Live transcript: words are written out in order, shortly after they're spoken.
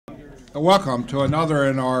Welcome to another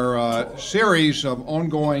in our series of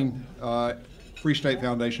ongoing Free State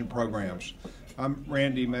Foundation programs. I'm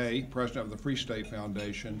Randy May, president of the Free State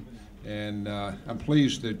Foundation, and I'm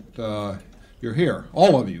pleased that you're here,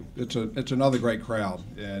 all of you. It's another great crowd,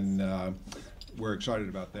 and we're excited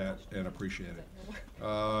about that and appreciate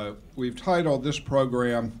it. We've titled this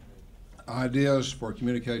program Ideas for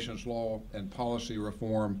Communications Law and Policy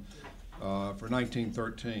Reform for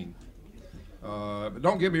 1913. But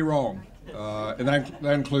don't get me wrong, and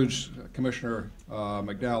that includes Commissioner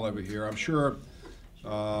McDowell over here. I'm sure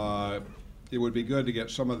it would be good to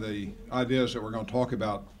get some of the ideas that we're going to talk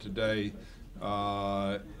about today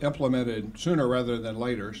implemented sooner rather than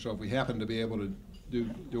later. So if we happen to be able to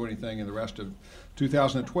do anything in the rest of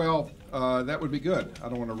 2012, that would be good. I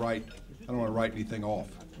don't want to write anything off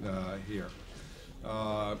here.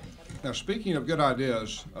 Now, speaking of good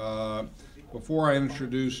ideas, before I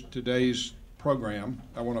introduce today's program,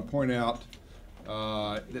 I want to point out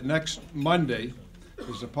that next Monday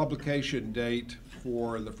is the publication date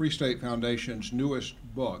for the Free State Foundation's newest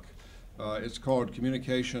book. It's called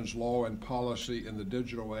Communications Law and Policy in the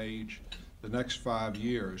Digital Age, the Next 5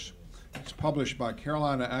 Years. It's published by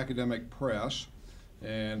Carolina Academic Press,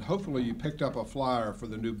 and hopefully you picked up a flyer for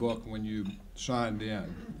the new book when you signed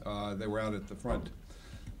in. They were out at the front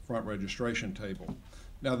registration table.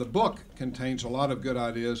 Now, the book contains a lot of good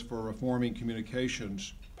ideas for reforming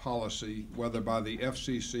communications policy, whether by the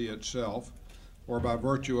FCC itself or by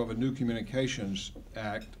virtue of a new Communications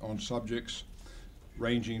Act on subjects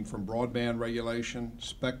ranging from broadband regulation,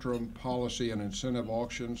 spectrum policy and incentive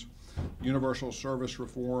auctions, universal service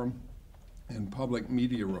reform, and public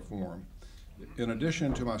media reform. In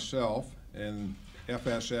addition to myself and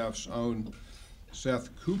FSF's own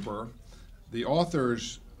Seth Cooper, the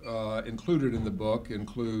authors included in the book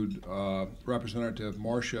include Representative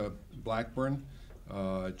Marcia Blackburn,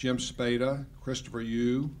 Jim Spada, Christopher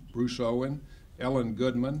Yu, Bruce Owen, Ellen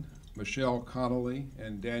Goodman, Michelle Connolly,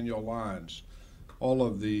 and Daniel Lyons. All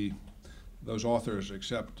of those authors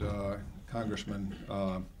except Congressman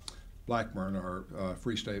Blackburn are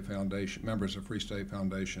Free State Foundation members of Free State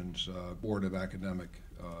Foundation's Board of Academic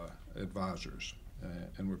Advisors,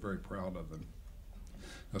 and we're very proud of them.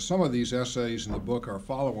 Now, some of these essays in the book are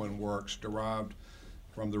follow-on works derived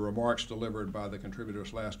from the remarks delivered by the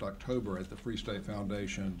contributors last October at the Free State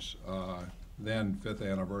Foundation's then 5th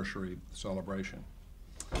anniversary celebration.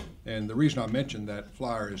 And the reason I mentioned that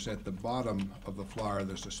flyer is at the bottom of the flyer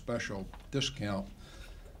there's a special discount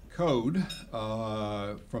code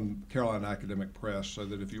from Carolina Academic Press, so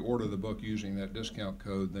that if you order the book using that discount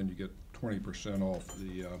code, then you get 20% off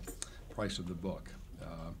the price of the book.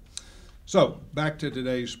 So back to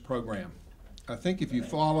today's program. I think if you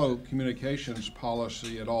follow communications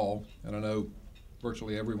policy at all, and I know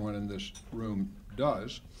virtually everyone in this room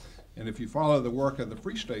does, and if you follow the work of the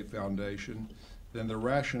Free State Foundation, then the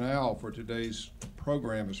rationale for today's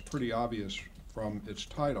program is pretty obvious from its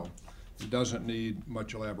title. It doesn't need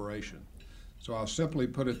much elaboration. So I'll simply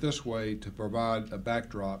put it this way to provide a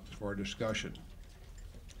backdrop for our discussion.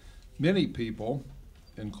 Many people,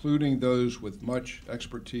 including those with much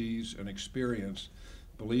expertise and experience,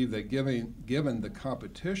 believe that given the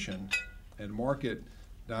competition and market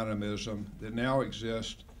dynamism that now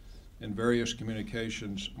exists in various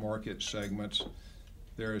communications market segments,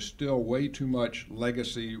 there is still way too much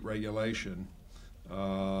legacy regulation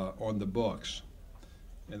on the books.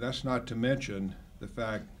 And that's not to mention the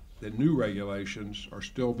fact that new regulations are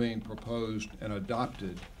still being proposed and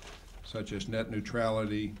adopted, such as net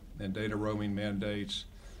neutrality and data roaming mandates,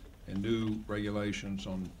 and new regulations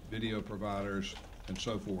on video providers, and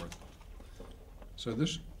so forth. So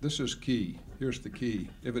this is key. Here's the key.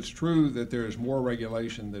 If it's true that there is more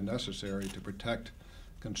regulation than necessary to protect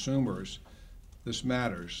consumers, this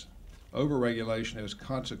matters. Overregulation has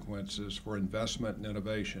consequences for investment and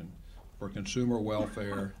innovation, for consumer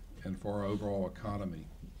welfare, and for our overall economy.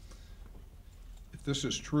 If this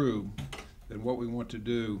is true, then what we want to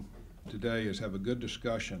do today is have a good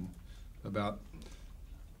discussion about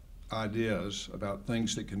ideas, about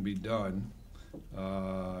things that can be done,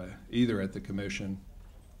 either at the Commission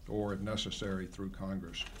or, if necessary, through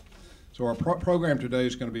Congress. So our program today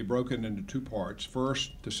is going to be broken into two parts.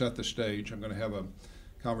 First, to set the stage, I'm going to have a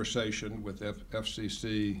conversation with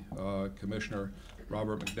FCC Commissioner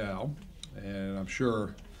Robert McDowell, and I'm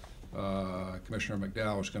sure Commissioner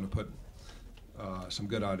McDowell is going to put some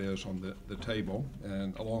good ideas on the table,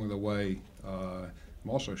 and along the way I'm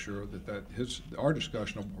also sure that our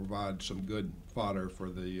discussion will provide some good fodder for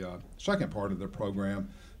the second part of the program,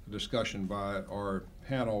 a discussion by our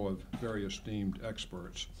panel of very esteemed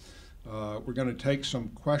experts. We're going to take some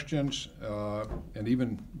questions and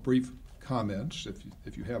even brief comments,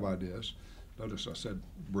 if you have ideas. Notice I said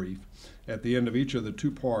brief, at the end of each of the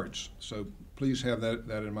 2 parts. So please have that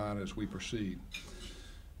in mind as we proceed.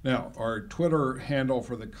 Now, our Twitter handle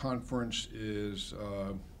for the conference is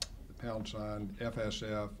the #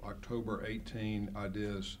 FSF October 18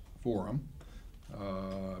 Ideas Forum.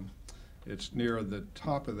 It's near the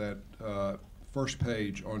top of that first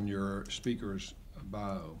page on your speaker's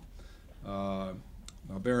bio. Now,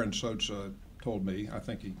 Baron Socha told me, I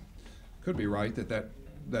think he could be right,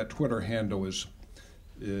 that Twitter handle is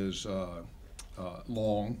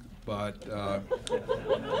long, but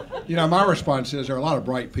you know, my response is there are a lot of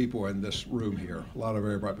bright people in this room here, a lot of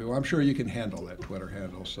very bright people. I'm sure you can handle that Twitter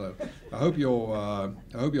handle, so I hope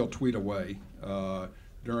you'll tweet away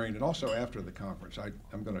during and also after the conference.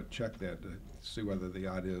 I'm going to check that to see whether the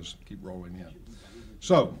ideas keep rolling in.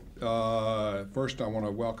 So first I want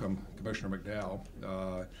to welcome Commissioner McDowell.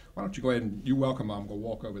 Why don't you go ahead and you welcome him. I'm going to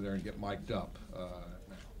walk over there and get mic'd up.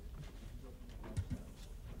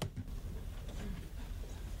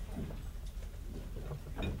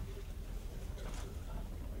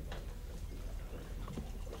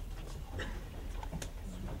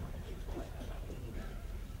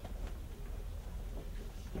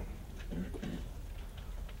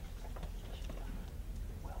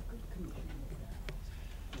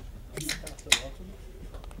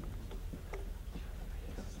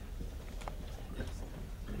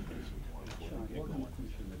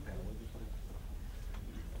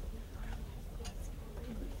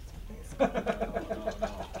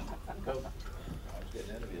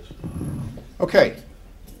 Okay,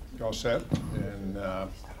 you're all set, and I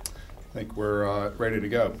think we're ready to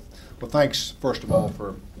go. Well, thanks, first of all,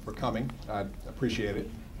 for coming. I appreciate it.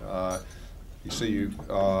 You see, you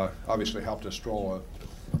obviously helped us stroll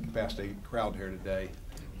a capacity crowd here today.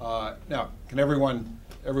 Now, can everyone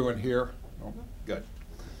hear? Oh, good.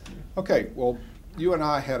 Okay, well, you and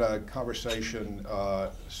I had a conversation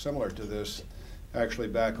similar to this actually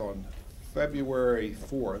back on February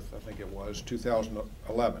 4th, I think it was,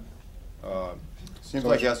 2011. Seems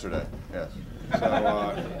like yesterday, yes.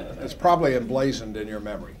 So it's probably emblazoned in your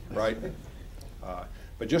memory, right?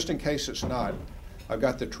 But just in case it's not, I've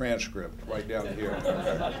got the transcript right down here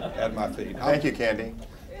at my feet. Thank you, Candy.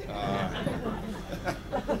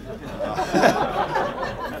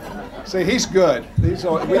 See, he's good. This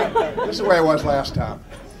is the way I was last time.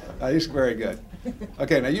 He's very good.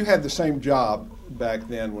 Okay, now you had the same job back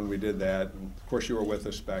then when we did that. And of course, you were with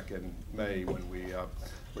us back in May when we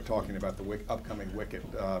were talking about the upcoming Wicked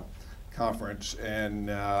conference. And,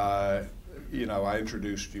 you know, I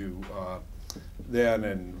introduced you then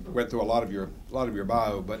and went through a lot of your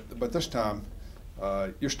bio. But this time,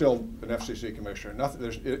 you're still an FCC commissioner.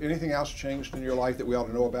 There's anything else changed in your life that we ought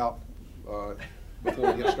to know about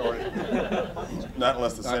before we get started? Not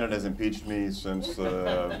unless the Senate has impeached me since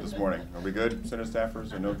this morning. Are we good, Senate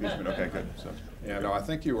staffers? Or no impeachment? Okay, good. So. Yeah, no, I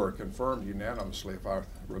think you were confirmed unanimously, if I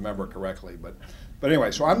remember correctly. But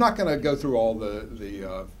anyway, so I'm not going to go through all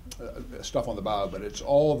the stuff on the bio, but it's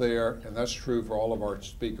all there, and that's true for all of our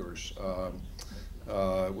speakers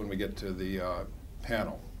when we get to the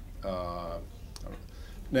panel.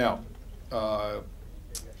 Now, but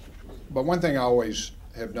one thing I always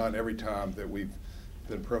have done every time that we've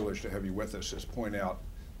been privileged to have you with us is point out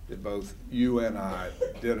that both you and I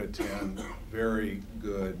did attend very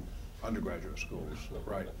good undergraduate schools,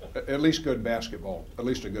 right? At least a good basketball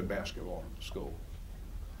school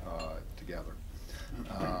together.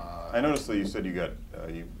 I noticed that you said you got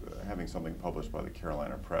having something published by the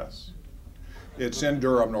Carolina Press. It's in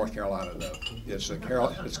Durham, North Carolina, though.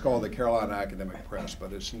 It's called the Carolina Academic Press,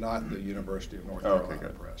 but it's not the University of North Carolina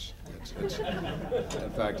Press.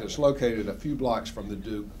 In fact, it's located a few blocks from the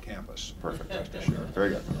Duke campus. Perfect.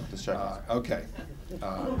 Very good. Just checking. Okay.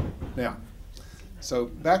 Now, so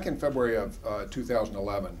back in February of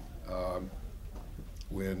 2011,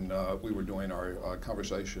 when we were doing our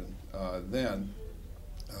conversation, then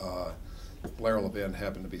Blair Levin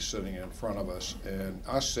happened to be sitting in front of us, and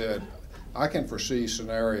I said, I can foresee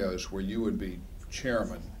scenarios where you would be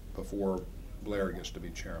chairman before Blair gets to be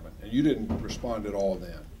chairman. And you didn't respond at all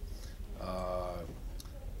then.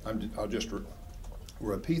 I'll just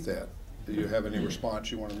repeat that. Do you have any response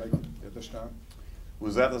you want to make at this time?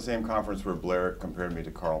 Was that the same conference where Blair compared me to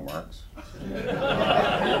Karl Marx?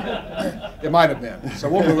 It might have been. So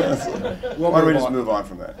we'll move on. Why don't we just move on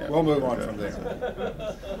from that? Yeah. We'll move on from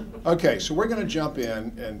there. Okay, so we're going to jump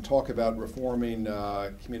in and talk about reforming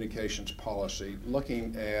communications policy,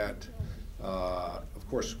 looking at, of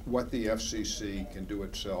course, what the FCC can do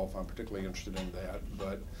itself. I'm particularly interested in that,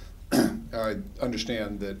 but I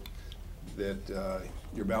understand that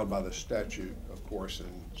you're bound by the statute, of course,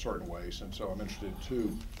 in certain ways, and so I'm interested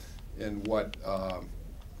too in what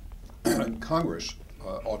Congress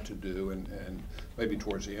ought to do, and maybe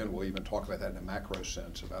towards the end we'll even talk about that in a macro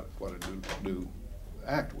sense about what a new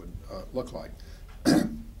act would look like.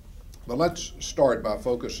 But let's start by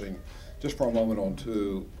focusing just for a moment or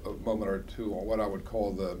two on what I would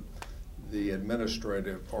call the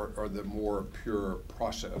administrative or the more pure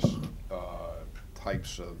process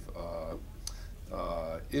types of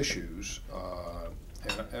issues.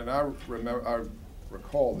 And I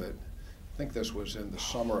recall that, I think this was in the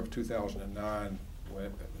summer of 2009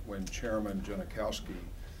 when Chairman Janikowski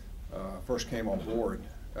first came on board.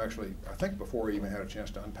 Actually, I think before he even had a chance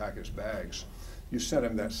to unpack his bags, you sent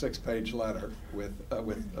him that 6-page letter with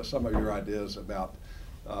some of your ideas about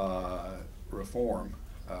reform,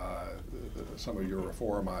 some of your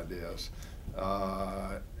reform ideas.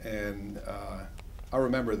 And I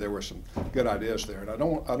remember there were some good ideas there, and I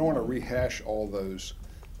don't want to rehash all those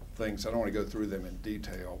things. I don't want to go through them in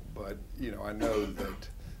detail, but you know, I know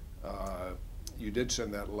that you did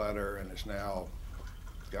send that letter, and it's now,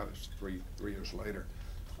 God, it's three years later.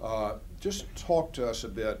 Just talk to us a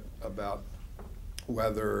bit about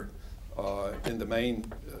whether in the main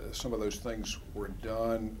some of those things were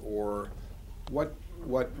done, or what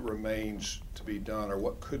remains to be done, or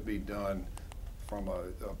what could be done from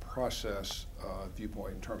a process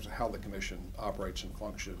viewpoint in terms of how the commission operates and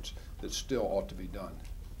functions that still ought to be done.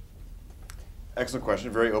 Excellent question,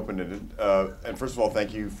 very open-ended. And first of all,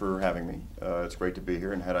 thank you for having me. It's great to be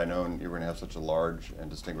here, and had I known you were going to have such a large and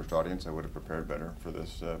distinguished audience, I would have prepared better for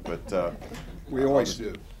this. But we always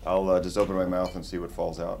do. I'll just open my mouth and see what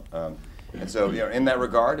falls out. And so, you know, in that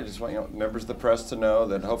regard, I just want members of the press to know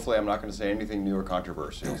that hopefully I'm not going to say anything new or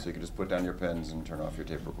controversial, so you can just put down your pens and turn off your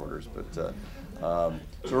tape recorders. But so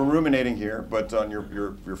we're ruminating here. But on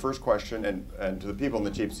your first question, and to the people in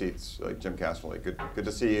the cheap seats, like Jim Casserly, good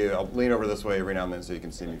to see you. I'll lean over this way every now and then so you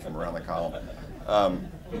can see me from around the column.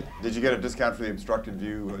 Did you get a discount for the obstructed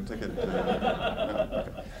view ticket? No?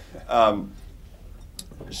 Okay.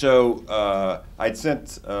 So I'd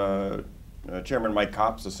sent Chairman Mike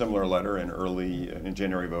Copps a similar letter in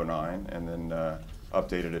January of '09, and then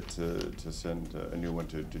updated it to send a new one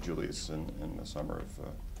to Julius in the summer of,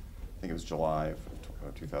 I think it was July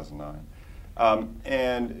of 2009.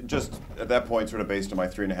 And just at that point, sort of based on my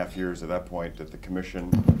 3.5 years at that point at the commission,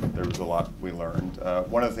 there was a lot we learned.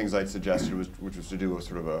 One of the things I suggested which was to do a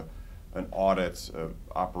sort of an audit,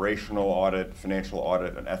 operational audit, financial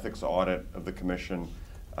audit, an ethics audit of the commission.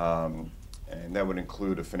 And that would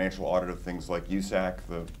include a financial audit of things like USAC,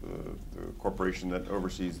 the corporation that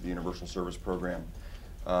oversees the Universal Service Program,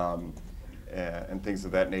 and things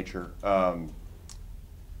of that nature,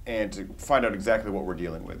 and to find out exactly what we're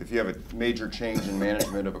dealing with. If you have a major change in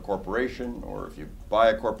management of a corporation, or if you buy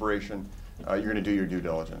a corporation, you're going to do your due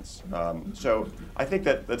diligence. So I think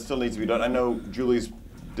that still needs to be done. I know Julius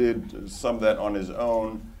did some of that on his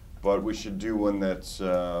own, but we should do one that's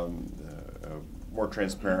more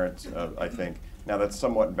transparent, I think. Now that's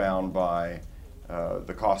somewhat bound by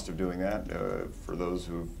the cost of doing that. For those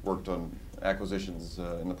who've worked on acquisitions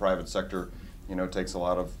in the private sector, you know, it takes a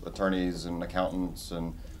lot of attorneys and accountants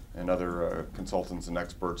and other consultants and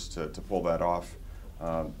experts to pull that off.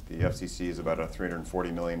 The FCC is about a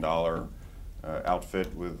 $340 million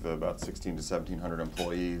outfit with about 1,600 to 1,700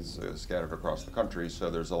 employees scattered across the country. So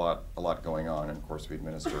there's a lot going on, and of course we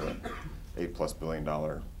administer a $8+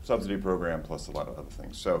 billion subsidy program plus a lot of other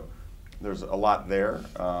things. So there's a lot there,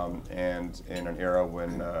 and in an era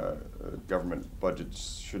when government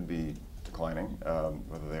budgets should be declining,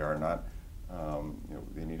 whether they are or not, you know,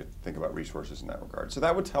 we need to think about resources in that regard. So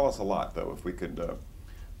that would tell us a lot, though, if we could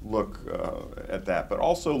look at that, but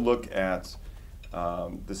also look at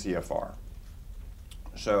the CFR.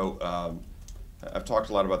 So I've talked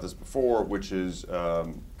a lot about this before, which is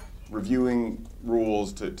reviewing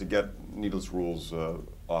rules to get needless rules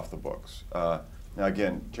off the books. Now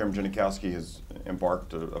again, Chairman Janikowski has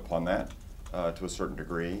embarked upon that to a certain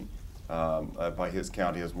degree. By his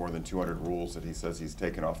count, he has more than 200 rules that he says he's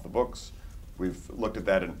taken off the books. We've looked at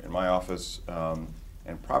that in my office,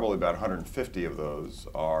 and probably about 150 of those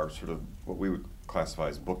are sort of what we would classify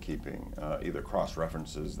as bookkeeping, either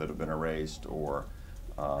cross-references that have been erased, or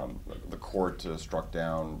the court struck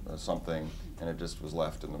down something and it just was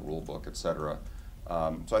left in the rule book, et cetera.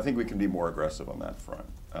 So I think we can be more aggressive on that front.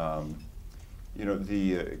 You know,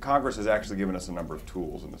 the Congress has actually given us a number of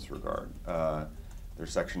tools in this regard.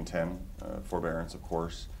 There's Section 10, forbearance, of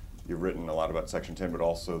course. You've written a lot about Section 10, but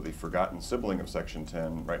also the forgotten sibling of Section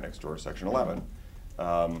 10, right next door, Section 11,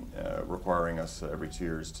 requiring us every 2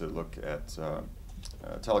 years to look at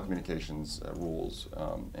telecommunications rules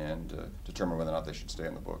and determine whether or not they should stay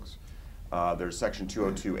in the books. There's Section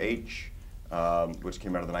 202H, which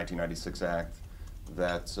came out of the 1996 Act,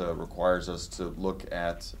 that requires us to look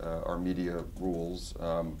at our media rules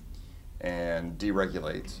and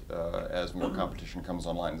deregulate as more competition comes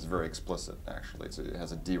online. It's very explicit, actually. It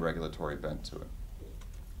has a deregulatory bent to it.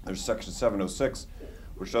 There's Section 706,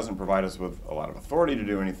 which doesn't provide us with a lot of authority to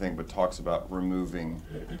do anything, but talks about removing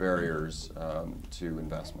barriers to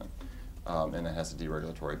investment. And it has a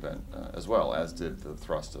deregulatory bent as well, as did the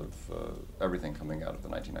thrust of everything coming out of the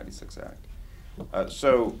 1996 Act.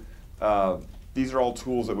 These are all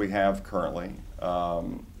tools that we have currently,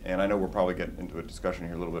 and I know we'll probably get into a discussion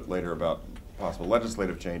here a little bit later about possible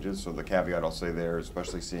legislative changes, so the caveat I'll say there,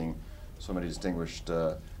 especially seeing so many distinguished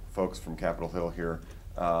folks from Capitol Hill here,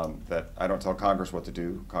 that I don't tell Congress what to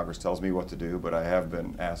do. Congress tells me what to do, but I have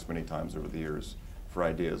been asked many times over the years for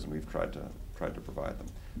ideas, and we've tried to provide them.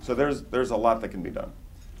 So there's a lot that can be done.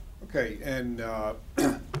 Okay, and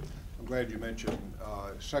I'm glad you mentioned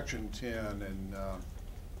Section 10 and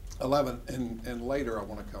 11, and later I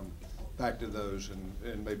want to come back to those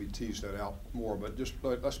and maybe tease that out more, but just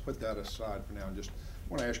let's put that aside for now and just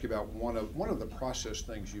want to ask you about one of the process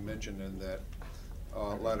things you mentioned in that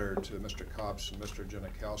letter to Mr. Copps and Mr.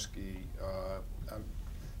 Janikowski.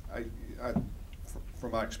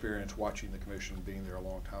 From my experience watching the commission, being there a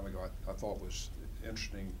long time ago, I thought was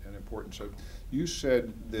interesting and important. So you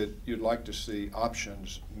said that you'd like to see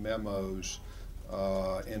options memos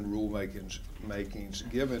in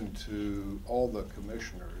rulemakings given to all the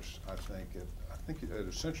commissioners, I think at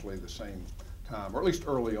essentially the same time, or at least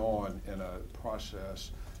early on in a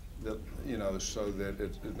process, that, you know, so that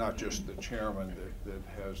it's not just the chairman that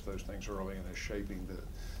has those things early and is shaping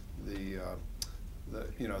the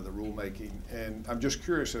rulemaking. And I'm just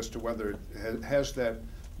curious as to whether has that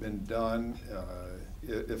been done.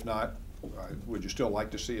 If not, would you still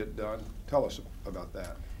like to see it done? Tell us about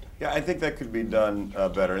that. Yeah, I think that could be done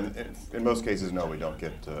better. In most cases, no, we don't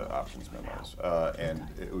get options memos, and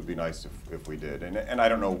it would be nice if we did. And I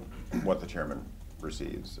don't know what the chairman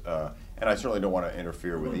receives, and I certainly don't want to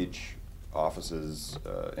interfere with each office's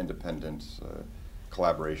independent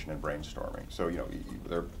collaboration and brainstorming. So, you know,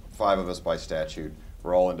 there are 5 of us by statute.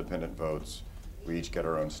 We're all independent votes. We each get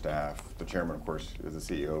our own staff. The chairman, of course, is the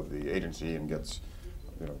CEO of the agency and gets,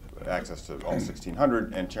 you know, access to all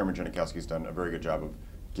 1,600. And Chairman Janikowski's done a very good job of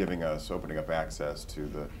opening up access to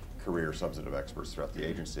the career substantive experts throughout the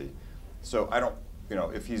agency. So I don't, you know,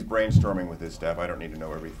 if he's brainstorming with his staff, I don't need to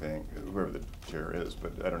know everything, whoever the chair is,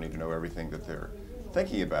 but I don't need to know everything that they're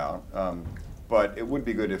thinking about. But it would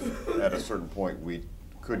be good if at a certain point we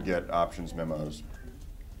could get options memos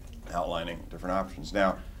outlining different options.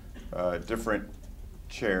 Now, different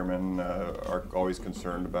chairmen are always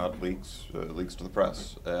concerned about leaks to the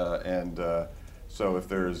press, so if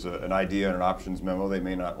there's an idea and an options memo, they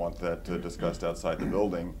may not want that discussed outside the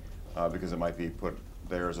building because it might be put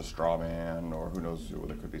there as a straw man, or who knows,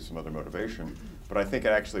 there could be some other motivation. But I think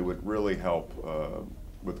it actually would really help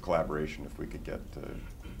with collaboration if we could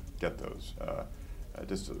get those.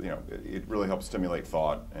 Just, you know, it really helps stimulate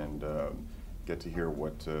thought and get to hear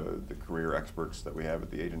what the career experts that we have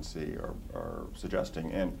at the agency are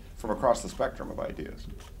suggesting, and from across the spectrum of ideas.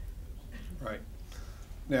 Right.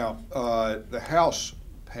 Now, the House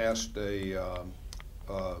passed a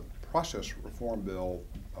process reform bill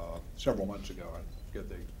several months ago. I forget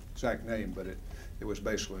the exact name, but it was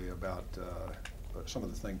basically about some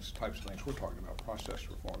of the types of things we're talking about, process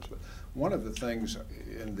reforms. But one of the things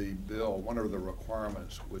in the bill, one of the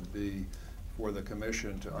requirements would be for the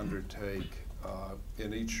commission to undertake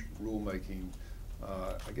in each rulemaking,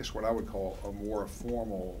 I guess what I would call a more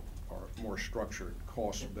formal or more structured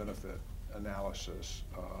cost-benefit analysis,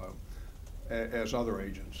 as other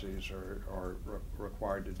agencies are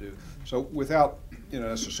required to do. So without, you know,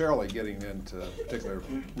 necessarily getting into particular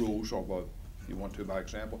rules, although if you want to by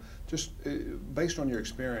example, just based on your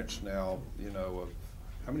experience now, you know, of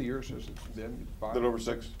how many years has it been? 5? A little over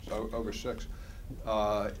 6. So, over 6.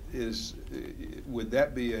 Would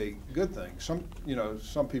that be a good thing?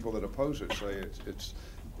 Some people that oppose it say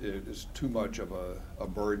it's too much of a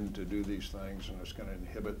burden to do these things, and it's going to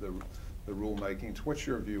inhibit the rulemakings. What's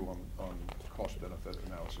your view on cost-benefit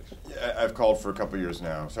analysis? Yeah, I've called for several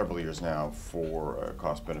years now, for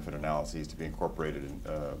cost-benefit analyses to be incorporated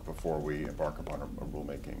before we embark upon a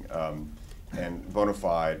rulemaking, and bona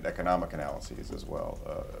fide economic analyses as well,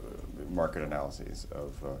 market analyses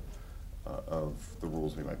of the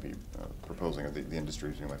rules we might be proposing, or the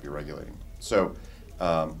industries we might be regulating. So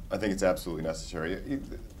I think it's absolutely necessary.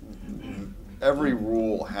 every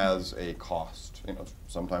rule has a cost. You know,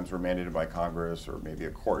 sometimes we're mandated by Congress or maybe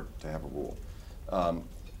a court to have a rule.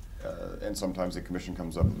 And sometimes the commission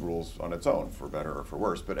comes up with rules on its own, for better or for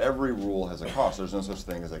worse. But every rule has a cost. There's no such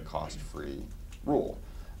thing as a cost-free rule.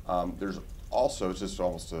 There's also, it's just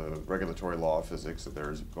almost a regulatory law of physics, that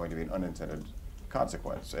there's going to be an unintended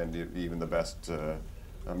consequence. And even the best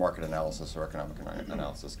market analysis or economic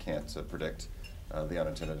analysis can't predict the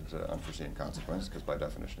unintended, unforeseen consequence, because by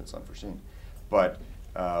definition it's unforeseen. But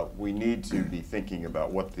we need to be thinking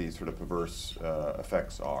about what the sort of perverse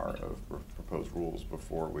effects are of proposed rules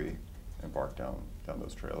before we embark down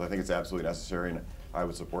those trails. I think it's absolutely necessary, and I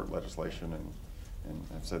would support legislation, and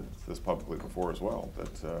I've said this publicly before as well,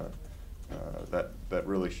 that that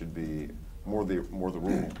really should be more the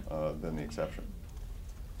rule than the exception.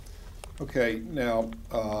 Okay, now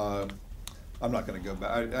I'm not going to go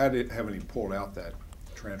back. haven't even pulled out that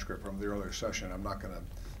transcript from the earlier session. I'm not going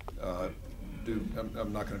to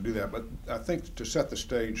I'm not going to do that, but I think to set the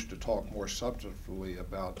stage to talk more substantively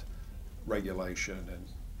about regulation and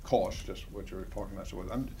cost, just what you were talking about. So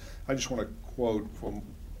I just want to quote from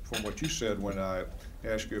what you said when I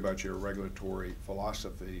asked you about your regulatory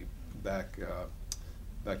philosophy back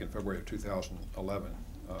in February of 2011.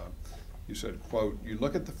 You said, quote, "You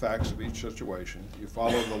look at the facts of each situation, you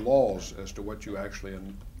follow the laws as to what you actually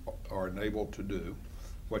are enabled to do,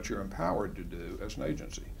 what you're empowered to do as an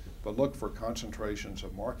agency, but look for concentrations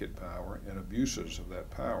of market power and abuses of that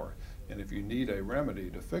power. And if you need a remedy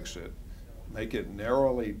to fix it, make it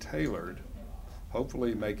narrowly tailored,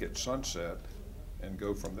 hopefully make it sunset, and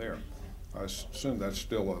go from there." I assume that's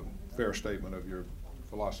still a fair statement of your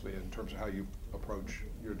philosophy in terms of how you approach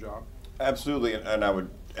your job? Absolutely, and I would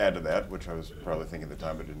add to that, which I was probably thinking at the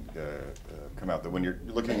time but didn't come out, that when you're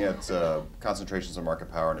looking at concentrations of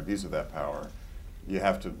market power and abuse of that power, you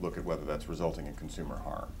have to look at whether that's resulting in consumer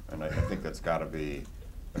harm. And I think that's got to be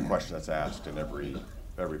a question that's asked in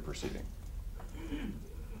every proceeding.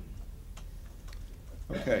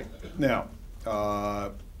 Okay, now,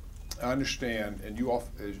 I understand, and you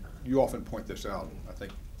often point this out, I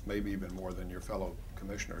think maybe even more than your fellow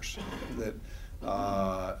commissioners, that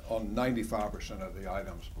on 95% of the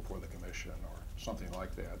items before the commission or something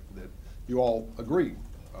like that, that you all agree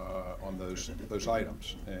on those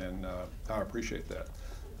items, and I appreciate that.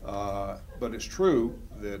 But it's true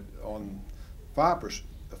that on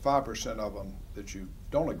the 5% of them that you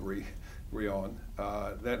don't agree on,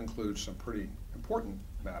 that includes some pretty important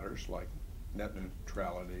matters like net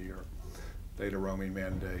neutrality or data roaming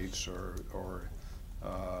mandates or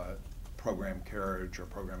program carriage or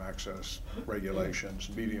program access regulations,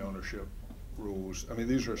 media ownership rules. I mean,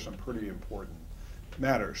 these are some pretty important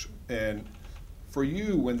matters. And for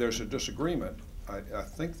you, when there's a disagreement, I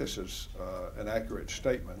think this is an accurate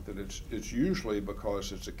statement, that it's usually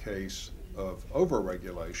because it's a case of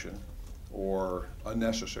over-regulation or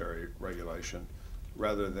unnecessary regulation,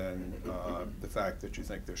 rather than the fact that you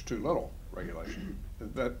think there's too little regulation.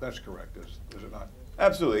 That's correct, is it not?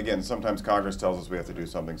 Absolutely. Again, sometimes Congress tells us we have to do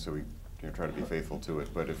something, so we try to be faithful to it.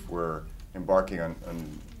 But if we're embarking on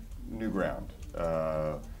new ground,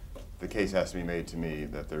 the case has to be made to me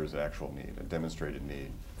that there's actual need, a demonstrated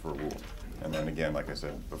need for a rule. And then again, like I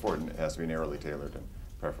said before, it has to be narrowly tailored and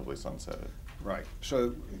preferably sunsetted. Right.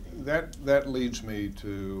 So that leads me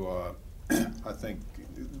to, I think,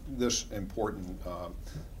 this important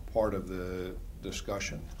part of the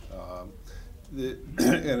discussion.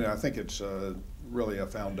 And I think it's really a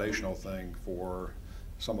foundational thing for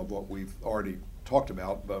some of what we've already talked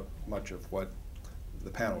about, but much of what the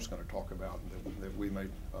panel's going to talk about and that we may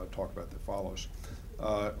talk about that follows.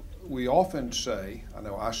 We often say, I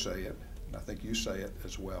know I say it, and I think you say it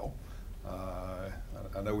as well,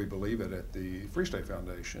 I know we believe it at the Free State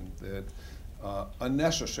Foundation, that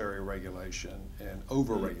unnecessary regulation and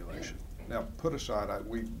over-regulation. Now, put aside,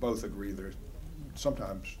 we both agree there's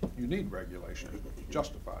sometimes you need regulation,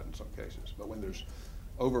 justified in some cases, but when there's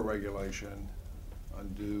over-regulation,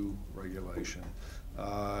 undue regulation,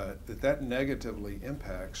 that negatively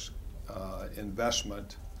impacts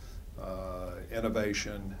investment,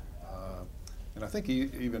 innovation, and I think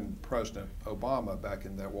even President Obama, back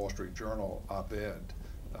in that Wall Street Journal op-ed,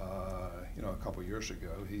 a couple years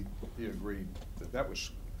ago, he agreed that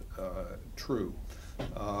was true.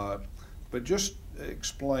 But just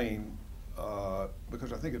explain,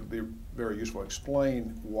 because I think it would be very useful,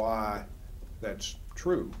 explain why that's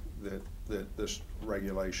true, that this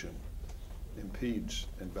regulation impedes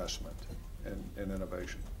investment and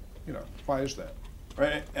innovation. Why is that?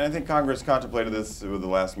 Right, and I think Congress contemplated this with the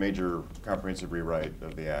last major comprehensive rewrite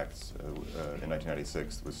of the Acts in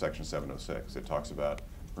 1996 with Section 706. It talks about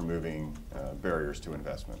removing barriers to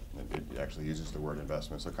investment. It actually uses the word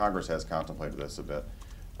investment. So Congress has contemplated this a bit.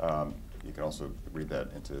 You can also read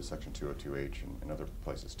that into Section 202H and other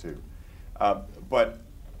places too. But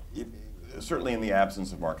certainly in the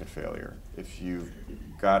absence of market failure, if you've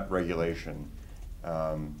got regulation,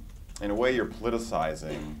 in a way you're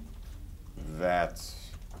politicizing that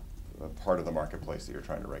part of the marketplace that you're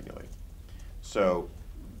trying to regulate. So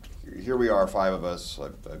here we are, 5 of us.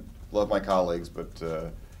 I love my colleagues, but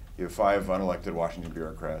you have 5 unelected Washington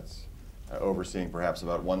bureaucrats overseeing perhaps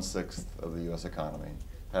about 1/6 of the U.S. economy,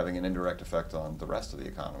 having an indirect effect on the rest of the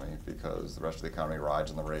economy because the rest of the economy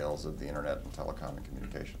rides on the rails of the internet and telecom and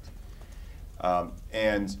communications.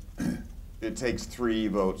 And it takes 3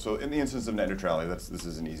 votes. So in the instance of net neutrality, this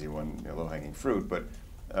is an easy one, low-hanging fruit, but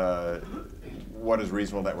what is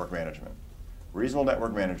reasonable network management? Reasonable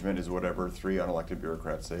network management is whatever 3 unelected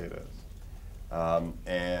bureaucrats say it is.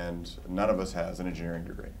 And none of us has an engineering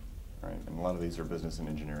degree, right? And a lot of these are business and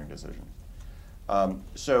engineering decisions.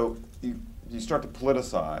 So you start to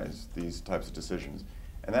politicize these types of decisions.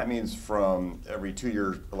 And that means from every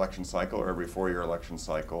 2-year election cycle or every 4-year election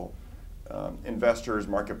cycle, investors,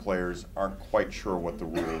 market players aren't quite sure what the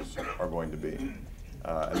rules are going to be.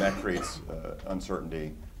 And that creates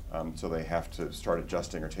uncertainty. So they have to start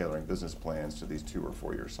adjusting or tailoring business plans to these 2 or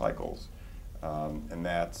 4-year cycles. And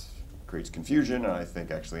that creates confusion and I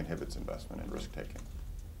think actually inhibits investment and risk taking.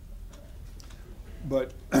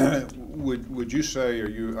 But would you say,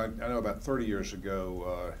 I know about 30 years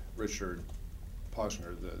ago, Richard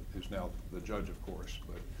Posner, who's now the judge, of course,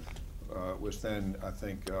 but was then, I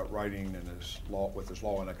think, writing in his law, with his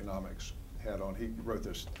law and economics hat on, he wrote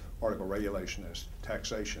this article, Regulation as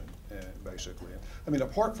Taxation, basically. I mean,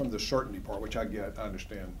 apart from the certainty part, which I get, I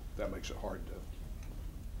understand that makes it hard to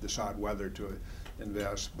decide whether to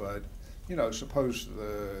invest, but, suppose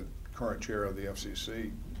the current chair of the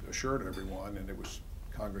FCC assured everyone, and it was,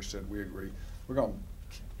 Congress said, we agree, we're going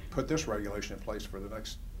to put this regulation in place for the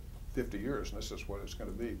next 50 years, and this is what it's going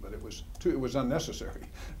to be. But it was unnecessary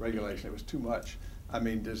regulation. It was too much. I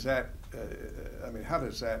mean, does that? How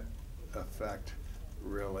does that affect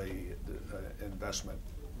really investment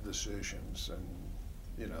decisions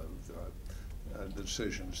and the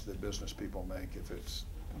decisions that business people make if it's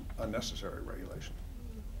unnecessary regulation?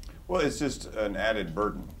 Well, it's just an added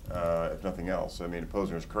burden, if nothing else. I mean,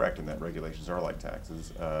 Posner is correct in that regulations are like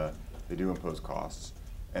taxes. They do impose costs,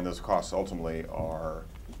 and those costs ultimately are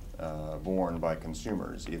borne by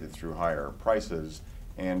consumers, either through higher prices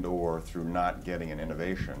and or through not getting an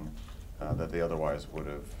innovation that they otherwise would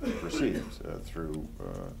have received through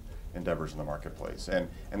endeavors in the marketplace. And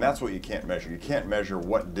that's what you can't measure. You can't measure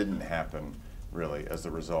what didn't happen, really, as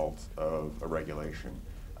the result of a regulation.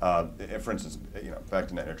 For instance, back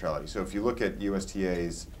to net neutrality. So if you look at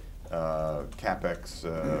USTA's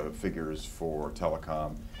CapEx figures for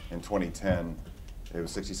telecom, in 2010, it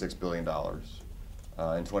was $66 billion.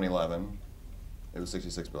 In 2011, it was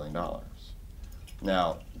 $66 billion.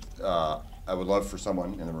 Now, I would love for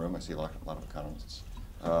someone in the room, I see a lot of economists,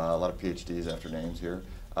 a lot of PhDs after names here,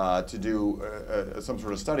 to do some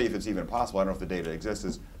sort of study, if it's even possible, I don't know if the data exists,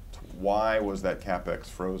 is why was that CapEx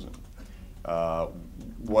frozen?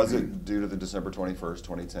 Was it due to the December 21st,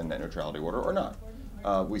 2010 net neutrality order or not?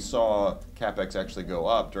 We saw CapEx actually go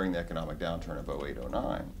up during the economic downturn of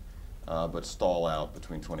 08-09, but stall out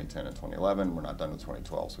between 2010 and 2011. We're not done with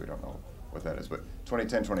 2012, so we don't know what that is. But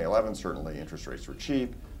 2010, 2011, certainly interest rates were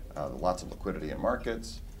cheap, lots of liquidity in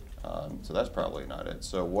markets, so that's probably not it.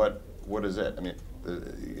 So what is it? I mean,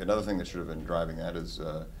 another thing that should have been driving that is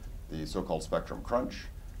the so-called spectrum crunch.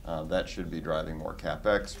 That should be driving more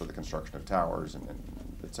CapEx for the construction of towers and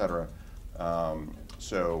et cetera.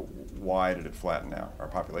 So why did it flatten out? Our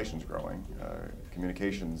population's growing,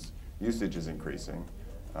 communications usage is increasing,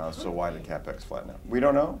 so why did CapEx flatten out? We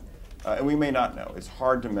don't know, and we may not know. It's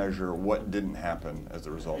hard to measure what didn't happen as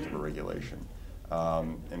a result of a regulation.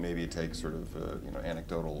 And maybe it takes sort of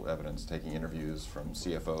anecdotal evidence, taking interviews from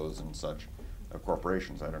CFOs and such of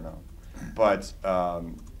corporations, I don't know. But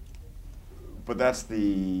that's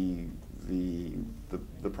the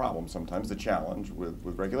problem sometimes, the challenge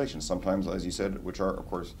with regulations. Sometimes, as you said, which are, of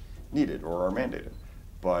course, needed or are mandated.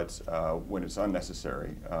 But when it's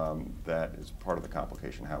unnecessary, that is part of the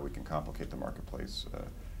complication, how we can complicate the marketplace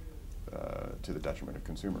to the detriment of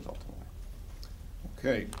consumers ultimately.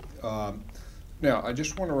 Okay. Now, I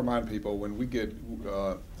just want to remind people, when we get,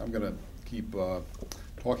 I'm going to keep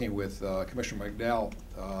talking with Commissioner McDowell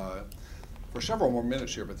for several more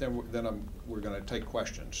minutes here, but then we're going to take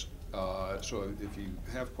questions. So if you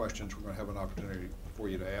have questions, we're going to have an opportunity for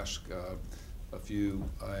you to ask a few.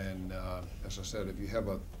 And as I said, if you have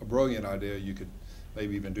a brilliant idea, you could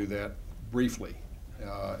maybe even do that briefly.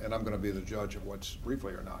 And I'm going to be the judge of what's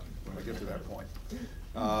briefly or not when we get to that point.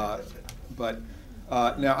 Now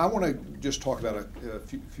I want to just talk about a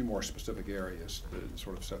few more specific areas that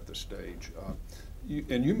sort of set the stage.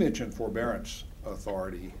 You mentioned forbearance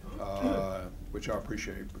authority, which I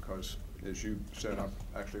appreciate because, as you said, I've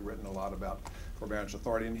actually written a lot about forbearance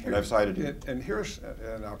authority. And I've cited you.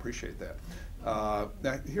 And I appreciate that. Now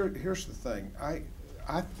here's the thing.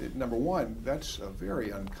 Number one, that's a very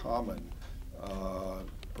uncommon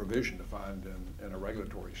provision to find in a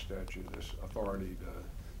regulatory statute, this authority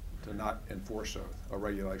to not enforce a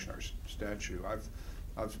regulation or statute.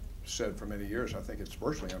 I've said for many years, I think it's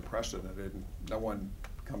virtually unprecedented, and no one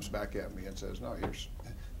comes back at me and says, no,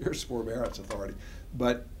 here's forbearance authority.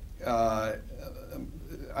 But I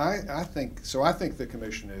think the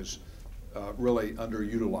Commission is really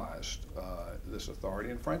underutilized this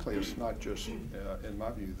authority, and frankly, it's not just, in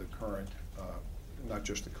my view, not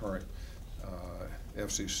just the current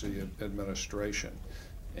FCC administration.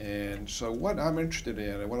 And so what I'm interested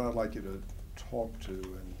in and what I'd like you to talk to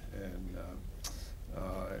and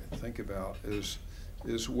think about is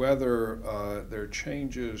whether there are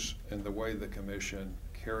changes in the way the Commission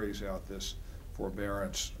carries out this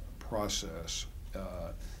forbearance process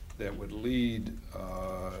that would lead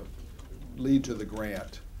to the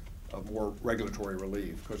grant of more regulatory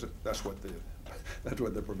relief, because that's what the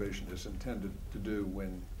provision is intended to do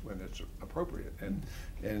when it's appropriate and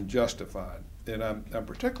justified. And I'm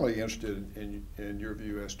particularly interested in your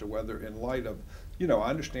view as to whether, in light of, I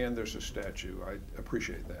understand there's a statute, I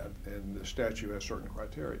appreciate that, and the statute has certain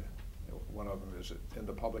criteria. One of them is in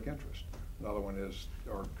the public interest. Another one is,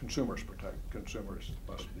 or consumers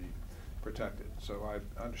must be protected. So I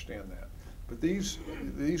understand that. But these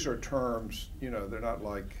are terms, they're not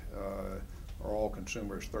like, are all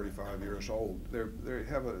consumers 35 years old. They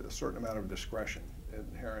have a certain amount of discretion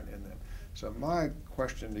inherent in them. So my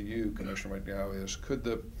question to you, Commissioner McDowell, is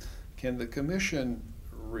can the Commission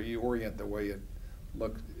reorient the way it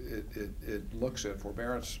looks at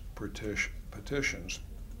forbearance petitions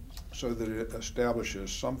so that it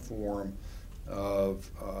establishes some form of,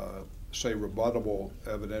 say, rebuttable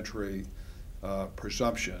evidentiary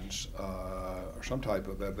presumptions, or some type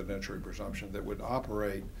of evidentiary presumption that would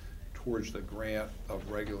operate towards the grant of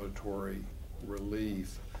regulatory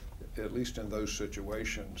relief, at least in those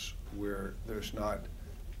situations where there's not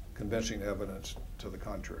convincing evidence to the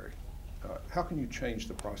contrary? How can you change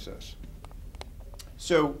the process?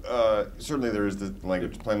 So certainly there is the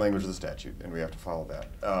plain language of the statute, and we have to follow that.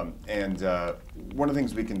 And one of the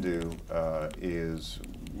things we can do is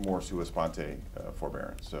more sua sponte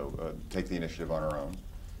forbearance. So take the initiative on our own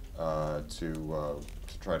to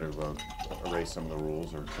try to erase some of the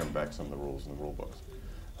rules or trim back some of the rules in the rule books.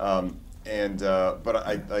 But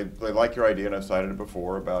I like your idea, and I've cited it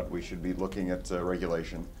before, about we should be looking at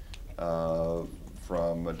regulation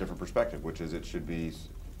from a different perspective, which is it should be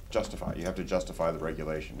justified. You have to justify the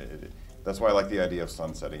regulation. That's why I like the idea of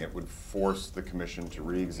sunsetting. It would force the Commission to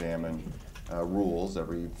re-examine rules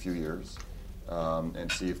every few years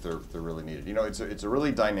and see if they're really needed. It's a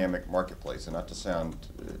really dynamic marketplace, and not to sound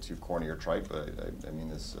too corny or trite, but I mean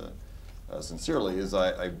this sincerely, is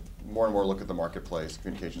I more and more look at the marketplace,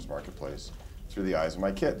 communications marketplace, through the eyes of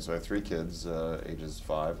my kids. So I have 3 kids, ages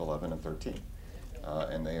 5, 11, and 13.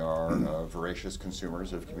 And they are voracious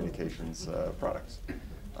consumers of communications products.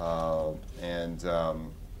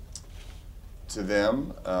 To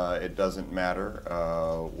them, it doesn't matter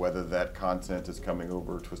whether that content is coming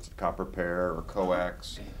over twisted copper pair or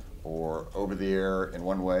coax, or over the air in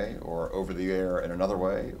one way, or over the air in another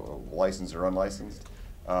way, or licensed or unlicensed.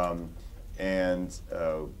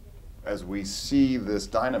 As we see this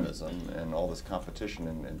dynamism and all this competition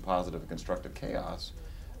and positive and constructive chaos,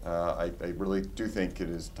 I really do think it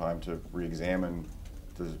is time to re-examine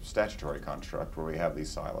the statutory construct where we have these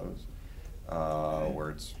silos, where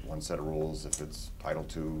it's one set of rules if it's Title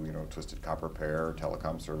II, twisted copper pair, or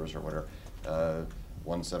telecom service, or whatever.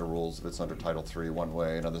 One set of rules if it's under Title III one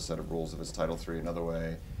way, another set of rules if it's Title III another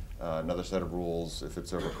way, another set of rules if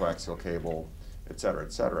it's over coaxial cable, et cetera,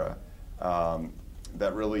 et cetera.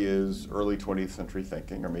 That really is early 20th century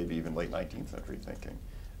thinking, or maybe even late 19th century thinking.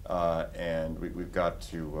 And we've got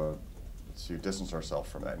to distance ourselves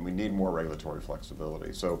from that, and we need more regulatory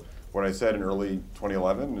flexibility. So what I said in early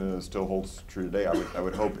 2011 still holds true today. I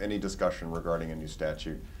would hope any discussion regarding a new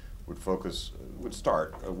statute would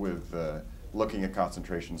start with looking at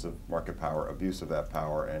concentrations of market power, abuse of that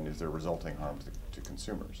power, and is there resulting harm to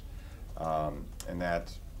consumers. And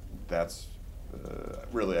that's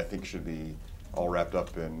really, I think, should be all wrapped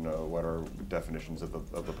up in what are definitions of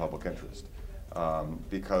the public interest.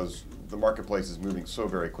 because the marketplace is moving so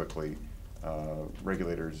very quickly.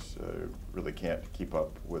 Regulators really can't keep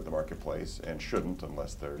up with the marketplace and shouldn't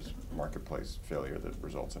unless there's marketplace failure that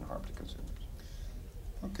results in harm to consumers.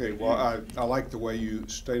 Okay, well, I like the way you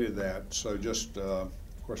stated that. So just, of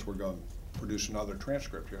course, we're going to produce another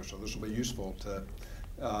transcript here, so this will be useful to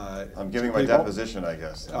I'm giving my deposition, I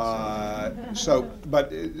guess. And I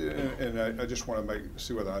just want to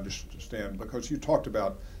see whether I understand, because you talked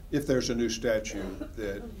about if there's a new statute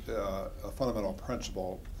that a fundamental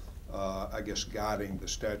principle, I guess, guiding the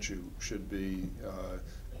statute should be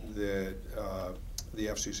that the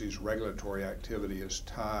FCC's regulatory activity is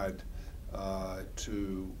tied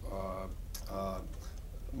to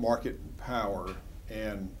market power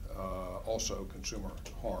and also consumer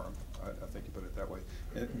harm. I think you put it that way.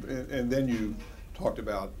 And then you talked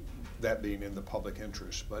about that being in the public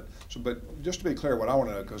interest. But just to be clear, what I want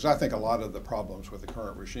to know, because I think a lot of the problems with the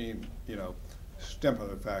current regime, stem from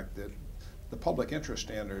the fact that the public interest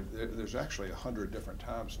standard, there's actually 100 different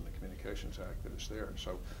times in the Communications Act that it's there.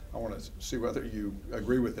 So I want to see whether you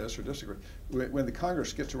agree with this or disagree. When the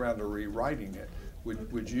Congress gets around to rewriting it,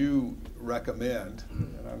 would you recommend,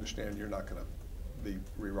 and I understand you're not going to be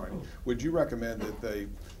rewriting, would you recommend that they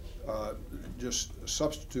just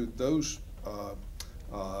substitute those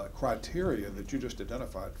criteria that you just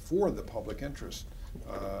identified for the public interest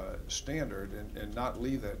standard and not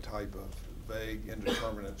leave that type of vague,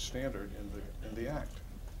 indeterminate standard in the Act?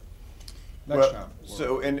 Next time.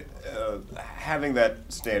 So having that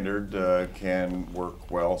standard can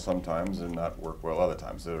work well sometimes and not work well other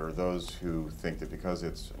times. There are those who think that because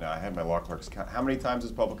it's, now I had my law clerks count, how many times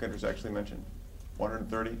is public interest actually mentioned?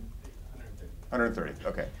 130? 130,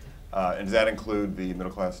 okay. And does that include the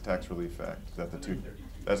Middle Class Tax Relief Act? Is that the two?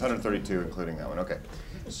 That's 132, including that one. Okay.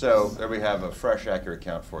 So there we have a fresh, accurate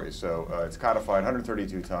count for you. So it's codified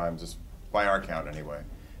 132 times, just by our count anyway.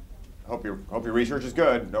 Hope your research is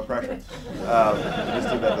good. No pressure. I just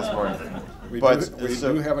did that this morning. We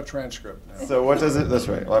do have a transcript now. So what does it? That's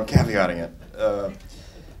right. Well, I'm caveating it.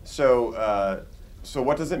 So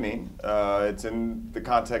what does it mean? It's in the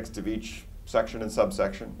context of each section and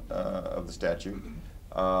subsection of the statute.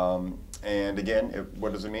 And again,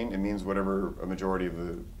 what does it mean? It means whatever a majority of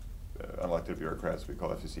the unelected bureaucrats we call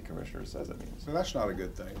FCC commissioners says it means. So that's not a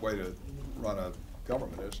good thing. Way to run a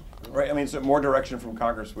government, is it? Really? Right. I mean, so more direction from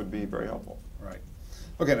Congress would be very helpful. Right.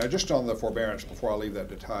 Okay. Now, just on the forbearance, before I leave that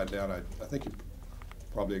to tie it down, I think you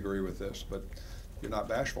probably agree with this, but you're not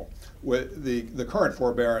bashful. With the current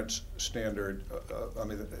forbearance standard, I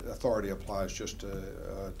mean, the authority applies just to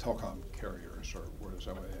telecom carriers, or what is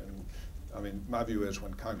that way? And I mean, my view is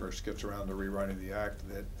when Congress gets around to rewriting the act,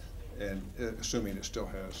 that, and assuming it still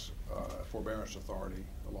has forbearance authority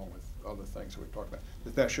along with other things that we've talked about,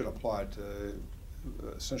 that should apply to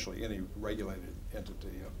essentially any regulated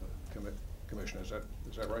entity of the commission. Is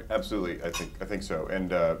that right? Absolutely, I think so,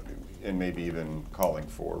 and maybe even calling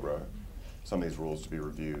for some of these rules to be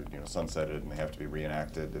reviewed, sunsetted, and they have to be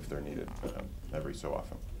reenacted if they're needed every so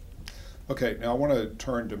often. Okay, now I want to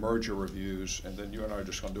turn to merger reviews, and then you and I are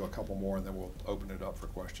just going to do a couple more, and then we'll open it up for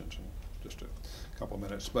questions in just a couple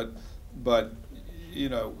minutes. But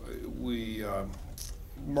we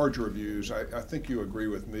merger reviews. I think you agree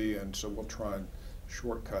with me, and so we'll try and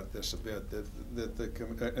shortcut this a bit.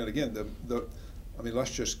 And again, I mean,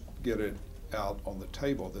 let's just get it out on the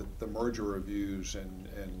table that the merger reviews and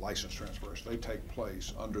license transfers, they take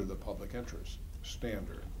place under the public interest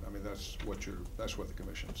standard. I mean, that's what the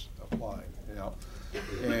commission's applying,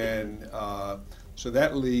 and so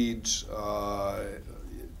that leads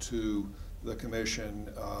to the commission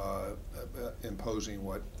imposing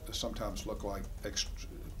what sometimes look like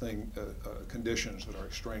conditions that are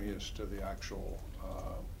extraneous to the actual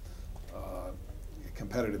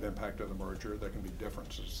competitive impact of the merger. There can be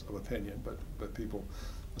differences of opinion, but people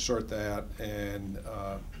assert that, and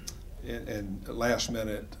last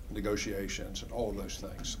minute negotiations and all of those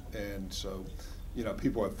things. And so,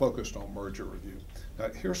 people have focused on merger review. Now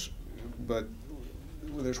but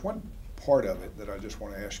there's one part of it that I just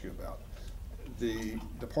want to ask you about. The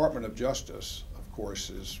Department of Justice, of course,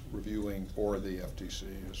 is reviewing, or the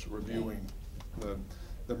FTC is reviewing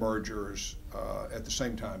the mergers at the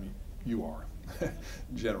same time you are,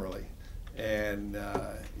 generally. And,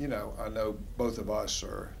 I know both of us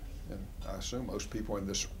are, and I assume most people in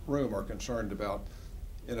this room are concerned about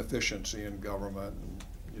inefficiency in government and,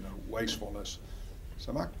 wastefulness.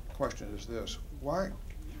 So my question is this: why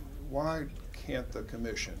can't the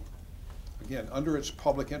commission, again, under its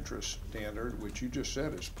public interest standard, which you just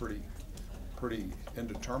said is pretty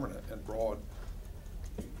indeterminate and broad,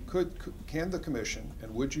 can the commission,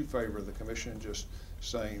 and would you favor the commission just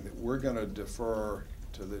saying that we're going to defer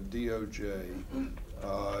to the DOJ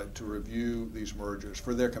to review these mergers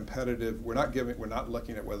for their competitive. We're not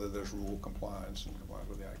looking at whether there's rule compliance and compliance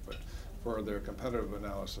with the act, but for their competitive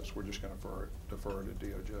analysis, we're just going to defer to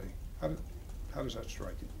DOJ. How does that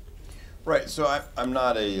strike you? Right. So I'm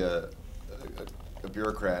not a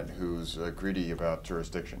bureaucrat who's greedy about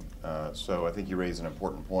jurisdiction. So I think you raise an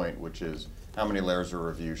important point, which is how many layers of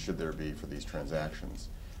review should there be for these transactions,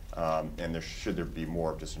 and should there be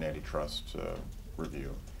more of just an antitrust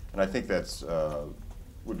review? And I think that's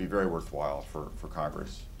would be very worthwhile for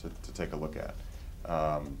Congress to take a look at.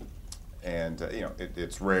 You know,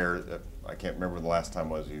 it's rare. I can't remember the last time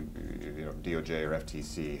was you know, DOJ or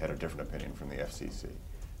FTC had a different opinion from the FCC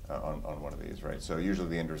on one of these, right? So usually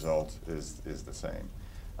the end result is the same.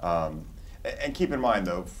 And keep in mind,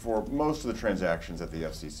 though, for most of the transactions at the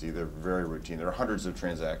FCC, they're very routine. There are hundreds of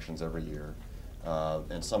transactions every year,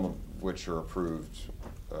 and some of which are approved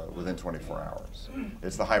within 24 hours.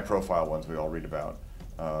 It's the high-profile ones we all read about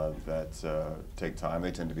that take time.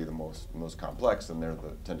 They tend to be the most complex, and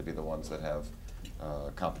tend to be the ones that have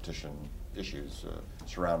competition issues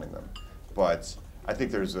surrounding them. But I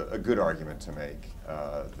think there's a good argument to make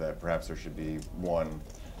that perhaps there should be one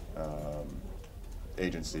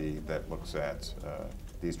agency that looks at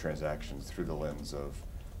these transactions through the lens of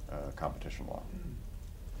competition law.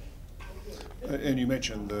 And you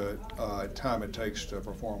mentioned the time it takes to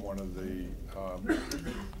perform one of the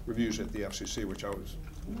reviews at the FCC, which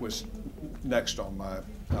was next on my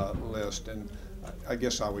list. And I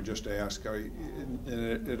guess I would just ask,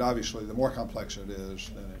 it obviously, the more complex it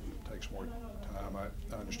is, then it takes more time.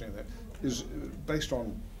 I understand that. Is based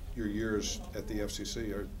on your years at the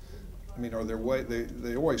FCC, are there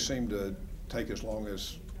they always seem to take as long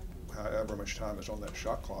as however much time is on that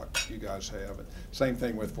shot clock you guys have. And same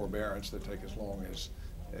thing with forbearance that take as long as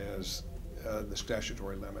the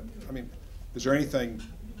statutory limit. I mean, is there anything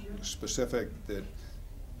specific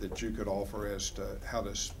that you could offer as to how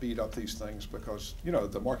to speed up these things? Because, you know,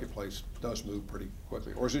 the marketplace does move pretty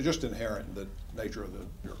quickly. Or is it just inherent in the nature of the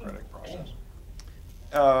bureaucratic process?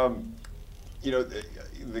 You know,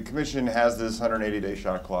 the Commission has this 180-day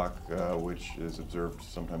shot clock, which is observed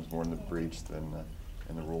sometimes more in the breach than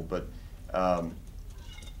in the rule. But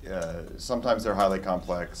sometimes they're highly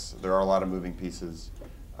complex. There are a lot of moving pieces.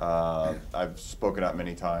 I've spoken out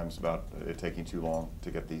many times about it taking too long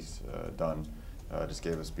to get these done. Just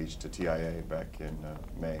gave a speech to TIA back in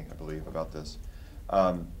May, I believe, about this.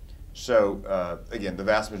 Again, the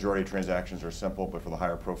vast majority of transactions are simple, but for the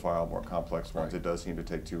higher profile, more complex ones, it does seem to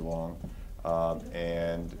take too long.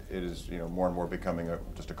 And it is, you know, more and more becoming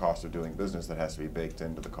just a cost of doing business that has to be baked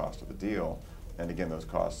into the cost of the deal. And again, those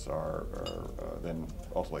costs are then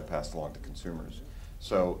ultimately passed along to consumers.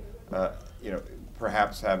 So, you know,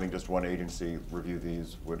 perhaps having just one agency review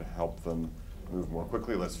these would help them move more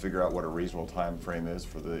quickly. Let's figure out what a reasonable time frame is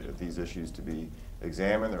for these issues to be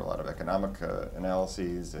examined. There are a lot of economic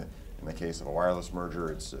analyses. In the case of a wireless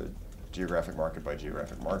merger, it's a geographic market by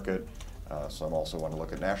geographic market. Some also want to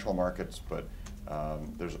look at national markets, but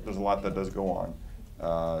there's a lot that does go on.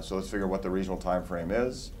 So let's figure out what the reasonable time frame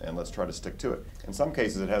is, and let's try to stick to it. In some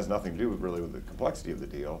cases, it has nothing to do really with the complexity of the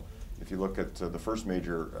deal. If you look at the first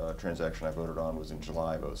major transaction I voted on was in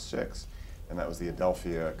July of '06, and that was the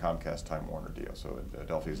Adelphia Comcast Time Warner deal. So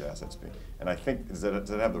Adelphia's assets being, and I think, does it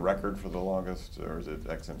have the record for the longest, or is it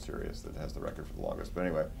XM Sirius that has the record for the longest? But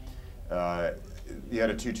anyway, you had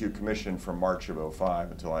a 2-2 commission from March of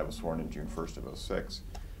 '05 until I was sworn in June 1st of '06.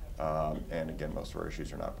 And again, most of our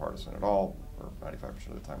issues are not partisan at all, or 95%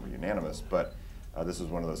 of the time we're unanimous. But this was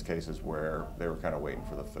one of those cases where they were kind of waiting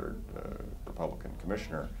for the third Republican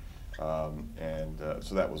commissioner.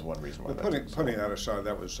 So that was one reason why. Putting that aside,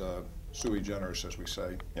 that was sui generis, as we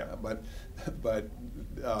say. Yeah. But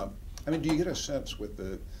I mean, do you get a sense with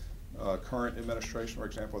the current administration, for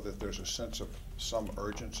example, that there's a sense of some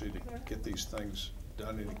urgency to get these things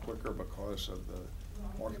done any quicker because of the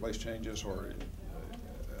marketplace changes? Or,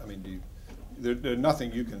 I mean, there's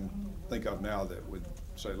nothing you can think of now that would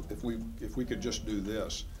say, if we could just do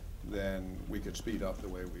this, then we could speed up the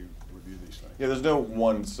way we review these things? Yeah, there's no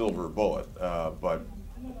one silver bullet, but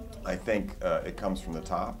I think it comes from the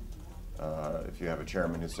top. If you have a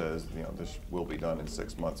chairman who says, you know, this will be done in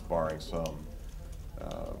 6 months, barring some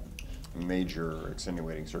major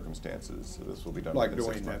extenuating circumstances, so this will be done like within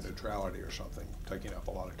 6 doing months. net neutrality or something, taking up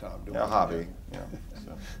a lot of time. Yeah, a hobby. Yeah.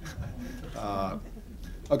 So.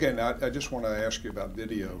 Okay, now I just want to ask you about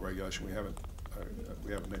video regulation. We haven't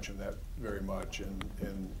mentioned that very much, and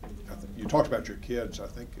I think you talked about your kids. I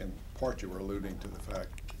think in part you were alluding to the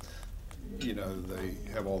fact, you know, they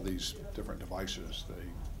have all these different devices. They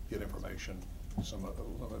get information some of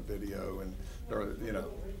the video, and there are, you know,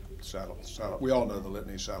 satellite. We all know the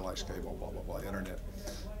litany: satellites, cable, blah blah blah, internet,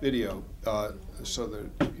 video. So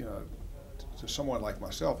that, you know, to someone like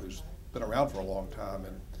myself who's been around for a long time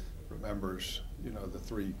and remembers, you know, the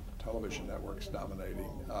 3 television networks dominating,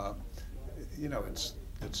 you know,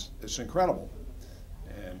 it's incredible.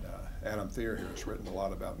 And Adam Thayer here has written a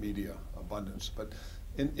lot about media abundance. But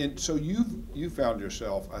so you found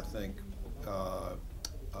yourself, I think,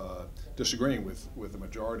 disagreeing with the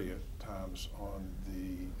majority at times on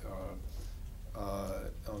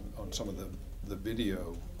on some of the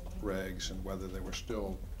video regs and whether they were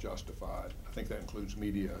still justified. I think that includes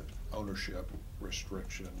media ownership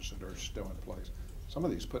restrictions that are still in place. Some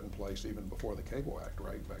of these put in place even before the Cable Act,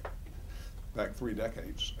 right, back 3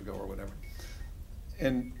 decades ago or whatever.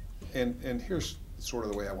 And here's sort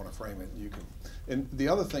of the way I want to frame it. And the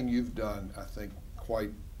other thing you've done, I think,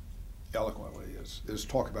 quite eloquently is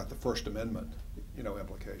talk about the First Amendment, you know,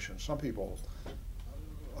 implications. Some people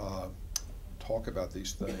talk about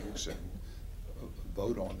these things and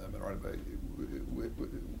vote on them, and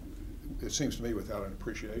it seems to me without an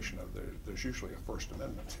appreciation of there's usually a First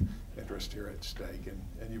Amendment interest here at stake, and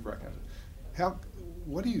you've recognized it.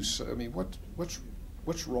 What do you say? I mean,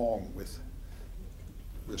 what's wrong with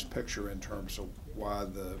this picture in terms of why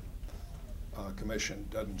the Commission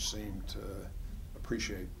doesn't seem to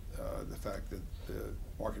appreciate the fact that the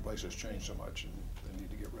marketplace has changed so much and they need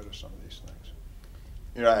to get rid of some of these things?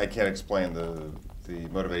 You know, I can't explain the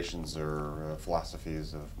motivations or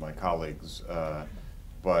philosophies of my colleagues,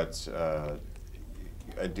 but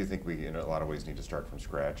I do think we, in a lot of ways, need to start from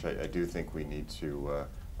scratch. I do think we need to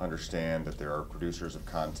understand that there are producers of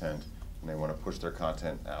content and they want to push their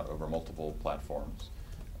content out over multiple platforms.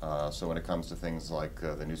 So when it comes to things like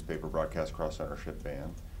the newspaper broadcast cross-ownership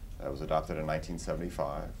ban, that was adopted in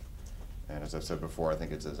 1975. And as I've said before, I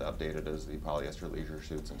think it's as outdated as the polyester leisure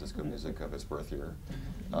suits and disco music of its birth year.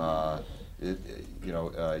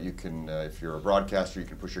 You can, if you're a broadcaster, you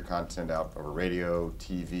can push your content out over radio,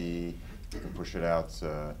 TV. You can push it out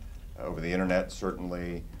over the internet,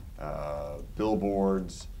 certainly,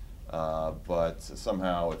 billboards. But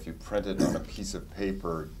somehow, if you print it on a piece of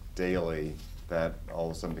paper daily, that all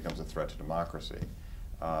of a sudden becomes a threat to democracy.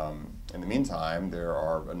 In the meantime, there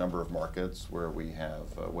are a number of markets where we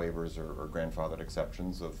have waivers or grandfathered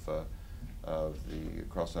exceptions of the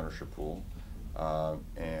cross-ownership pool. My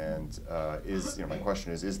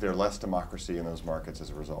question is there less democracy in those markets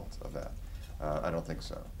as a result of that? I don't think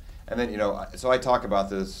so. And then, so I talk about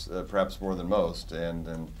this perhaps more than most,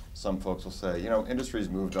 and some folks will say, industry's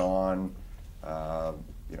moved on,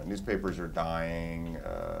 newspapers are dying,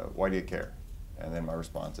 why do you care? And then my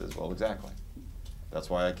response is, well, exactly. That's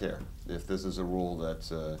why I care. If this is a rule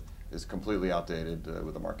that is completely outdated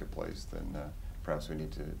with the marketplace, then perhaps we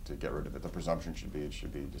need to get rid of it. The presumption should be it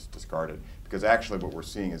should be just discarded. Because actually what we're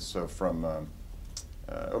seeing is, so from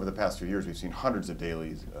over the past few years, we've seen hundreds of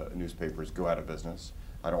daily newspapers go out of business.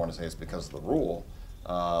 I don't want to say it's because of the rule.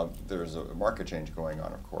 There's a market change going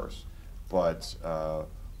on, of course. But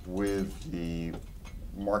with the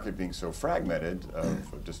market being so fragmented,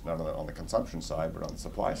 just not on the consumption side, but on the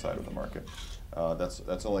supply side of the market,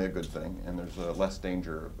 that's only a good thing, and there's less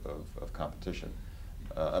danger of competition.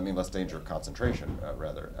 Less danger of concentration,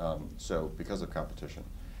 rather. So because of competition.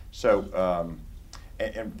 So,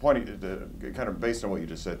 and pointing to, kind of based on what you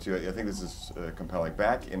just said too, I think this is compelling.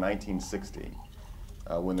 Back in 1960,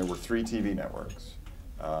 when there were 3 TV networks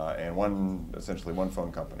and essentially one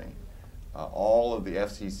phone company, all of the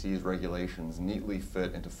FCC's regulations neatly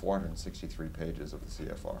fit into 463 pages of the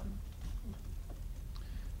CFR.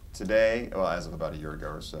 Today, well, as of about a year ago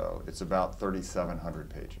or so, it's about 3,700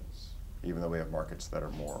 pages, even though we have markets that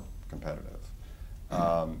are more competitive.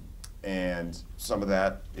 And some of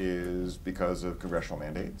that is because of congressional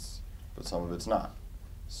mandates, but some of it's not.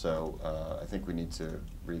 So I think we need to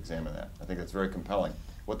re-examine that. I think that's very compelling.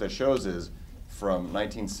 What that shows is from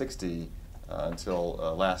 1960 until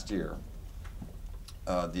last year,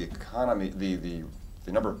 the economy, the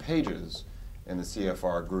number of pages in the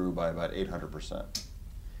CFR grew by about 800%.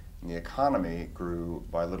 And the economy grew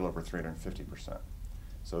by a little over 350%.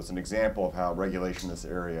 So it's an example of how regulation in this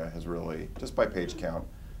area has really, just by page count,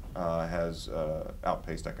 has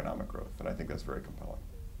outpaced economic growth. And I think that's very compelling.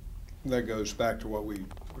 That goes back to what we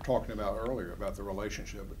were talking about earlier about the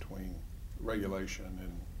relationship between regulation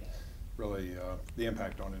and really the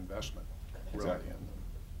impact on investment, really, exactly. and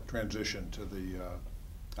transition to the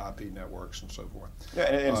IP networks and so forth. Yeah,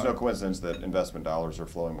 and it's no coincidence that investment dollars are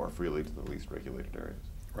flowing more freely to the least regulated areas.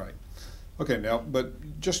 Right. Okay, now,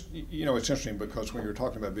 but just, it's interesting because when you're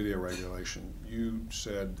talking about video regulation, you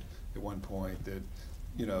said at one point that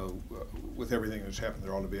you know, with everything that's happened,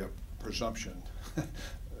 there ought to be a presumption.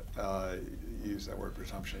 Use that word,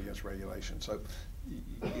 presumption, against regulation. So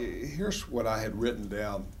here's what I had written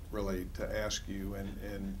down really to ask you,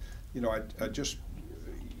 and you know, I just,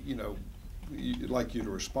 you know, I'd like you to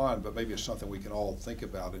respond, but maybe it's something we can all think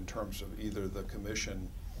about in terms of either the commission,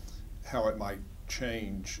 how it might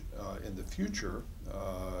change in the future,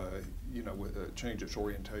 you know, change its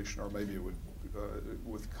orientation, or maybe it would,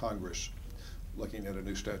 with Congress looking at a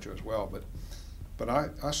new statute as well. But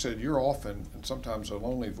I said you're often, and sometimes a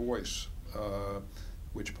lonely voice,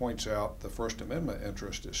 which points out the First Amendment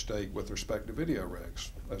interest at stake with respect to video regs,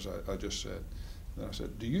 as I just said. And I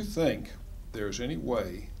said, do you think there's any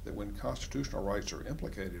way that when constitutional rights are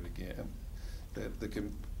implicated again, that the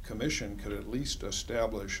commission could at least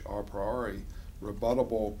establish a priori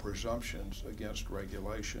rebuttable presumptions against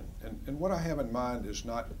regulation? And what I have in mind is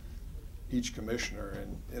not each commissioner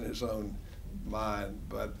in his own mind,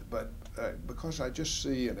 but because I just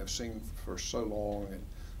see and have seen for so long and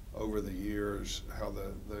over the years how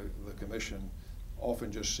the commission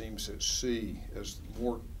often just seems to see as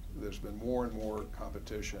more, there's been more and more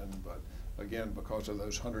competition, but again, because of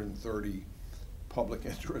those 130 public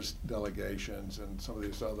interest delegations and some of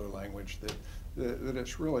this other language, that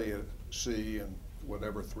it's really a C and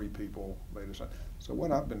whatever 3 people may decide. So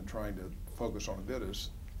what I've been trying to focus on a bit is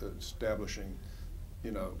establishing,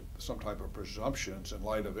 you know, some type of presumptions in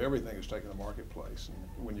light of everything that's taken the marketplace.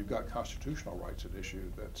 And when you've got constitutional rights at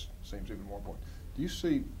issue, that seems even more important. Do you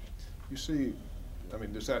see, I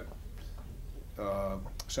mean, does that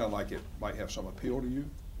sound like it might have some appeal to you?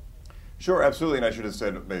 Sure, absolutely, and I should have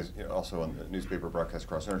said, you know, also on the newspaper broadcast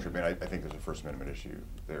cross ownership, I think there's a First Amendment issue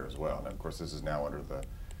there as well. And of course, this is now under the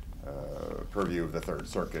purview of the Third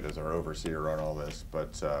Circuit as our overseer on all this.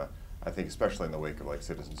 But I think, especially in the wake of like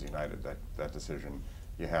Citizens United, that decision,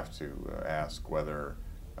 you have to ask whether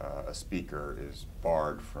a speaker is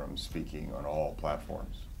barred from speaking on all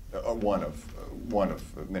platforms. One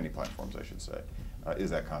of many platforms, I should say.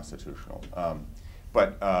 Is that constitutional?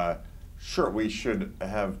 Sure, we should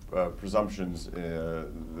have presumptions.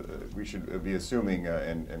 We should be assuming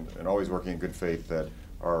and always working in good faith that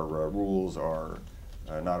our rules are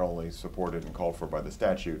not only supported and called for by the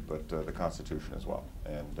statute, but the Constitution as well.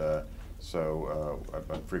 And so I've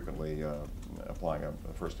been frequently applying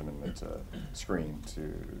a First Amendment screen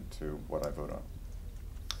to what I vote on.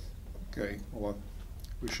 Okay, well,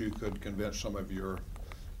 I wish you could convince some of your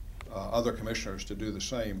other commissioners to do the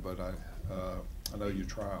same, but I know you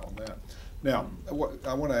try on that. Now,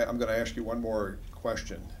 I'm going to ask you one more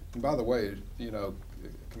question. And by the way, you know,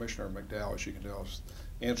 Commissioner McDowell, as you can tell,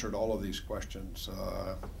 answered all of these questions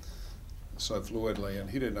so fluidly, and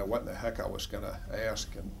he didn't know what in the heck I was going to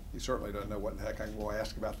ask, and he certainly doesn't know what in the heck I'm going to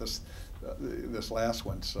ask about this last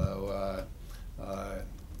one. So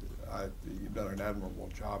you've done an admirable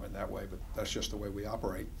job in that way, but that's just the way we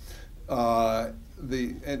operate. And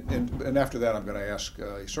after that, I'm going to ask,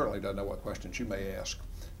 he certainly doesn't know what questions you may ask,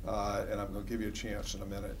 and I'm going to give you a chance in a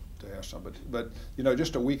minute to ask somebody. But, you know,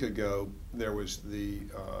 just a week ago, there was the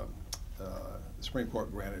Supreme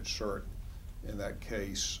Court granted cert in that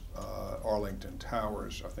case, Arlington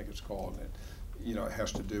Towers, I think it's called. And it, you know, it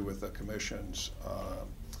has to do with the commission's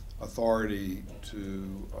authority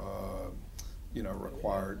to, you know,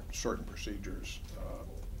 require certain procedures,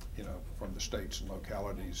 you know, from the states and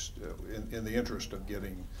localities in the interest of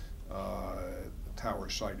getting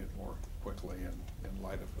towers sited more quickly in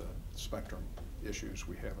light of the spectrum issues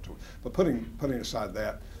we have. But putting aside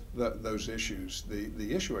that, those issues,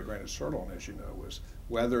 the issue at granted cert on, as you know, was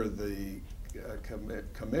whether the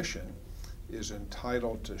commission is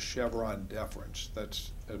entitled to Chevron deference.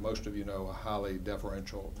 That's, as most of you know, a highly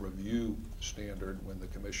deferential review standard when the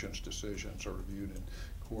commission's decisions are reviewed in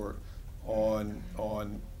court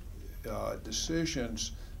on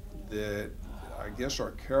decisions that I guess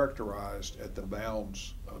are characterized at the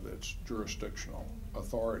bounds of its jurisdictional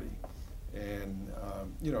authority. And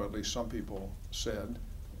you know, at least some people said,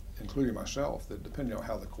 including myself, that depending on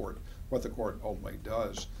how what the court ultimately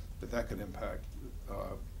does, that could impact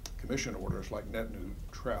commission orders like net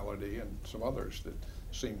neutrality and some others that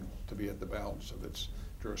seem to be at the bounds of its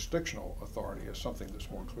jurisdictional authority as something that's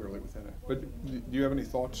more clearly within it. But do you have any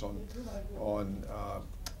thoughts on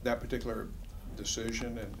that particular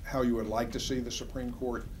decision and how you would like to see the Supreme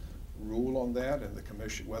Court rule on that, and the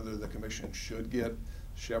commission, whether the commission should get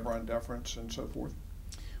Chevron deference and so forth?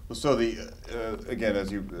 Well, so again,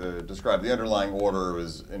 as you described, the underlying order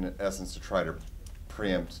was in essence to try to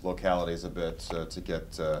preempt localities a bit to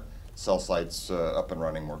get cell sites up and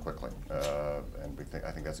running more quickly, and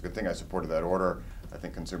I think that's a good thing. I supported that order. I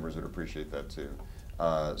think consumers would appreciate that too.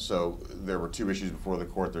 So there were two issues before the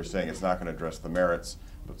court. They're saying it's not going to address the merits,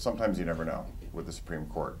 but sometimes you never know with the Supreme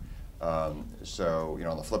Court. So,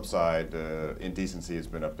 on the flip side, indecency has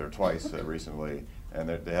been up there twice recently, and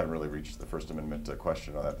they haven't really reached the First Amendment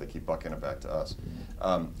question on that. They keep bucking it back to us.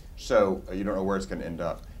 So you don't know where it's going to end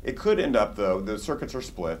up. It could end up, though, the circuits are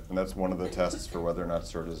split, and that's one of the tests for whether or not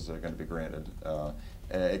cert is going to be granted.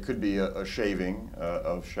 It could be a shaving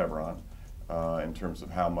of Chevron in terms of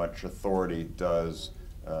how much authority does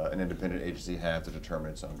an independent agency have to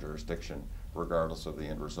determine its own jurisdiction, regardless of the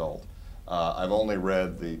end result. I've only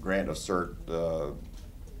read the grant of cert,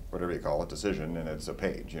 whatever you call it, decision, and it's a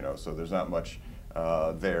page, so there's not much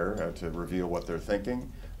there to reveal what they're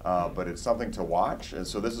thinking, but it's something to watch. And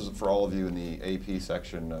so this is for all of you in the AP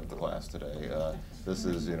section of the class today. This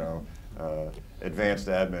is, advanced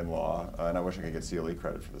admin law, and I wish I could get CLE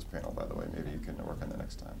credit for this panel, by the way. Maybe you can work on that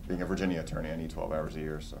next time. Being a Virginia attorney, I need 12 hours a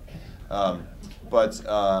year. So,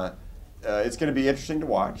 it's going to be interesting to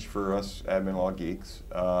watch for us admin law geeks,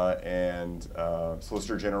 and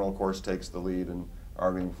Solicitor General, of course, takes the lead in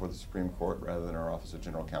arguing before the Supreme Court rather than our Office of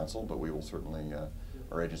General Counsel, but we will certainly,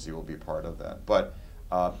 our agency will be part of that. But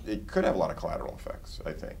it could have a lot of collateral effects,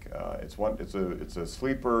 I think. It's a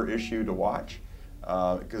sleeper issue to watch,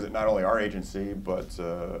 because not only our agency, but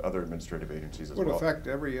other administrative agencies as well. It would affect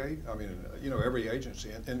every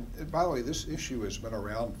agency. And by the way, this issue has been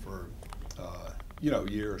around for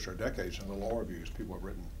years or decades in the law reviews. People have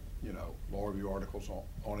written, law review articles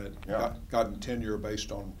on it. Yeah. Gotten tenure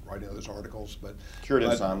based on writing those articles, but cured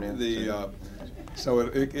insomnia. So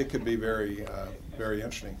it could be very very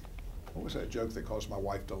interesting. What was that joke that caused my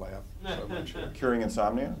wife to laugh so much? Curing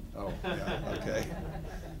insomnia? Oh, yeah, okay.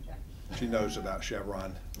 She knows about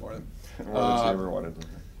Chevron more than she ever wanted to.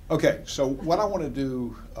 Okay, so what I want to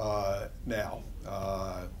do now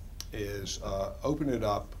is open it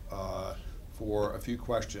up for a few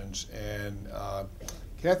questions, and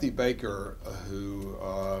Kathy Baker, who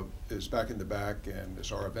is back in the back and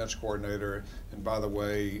is our events coordinator, and by the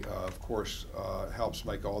way, of course, helps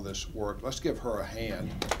make all this work. Let's give her a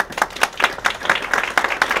hand.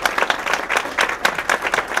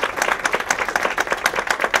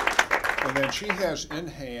 And then she has in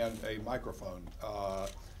hand a microphone,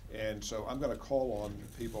 and so I'm going to call on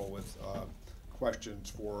people with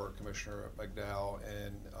questions for Commissioner McDowell,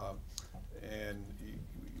 and you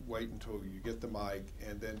wait until you get the mic,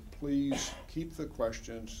 and then please keep the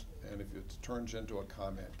questions, and if it turns into a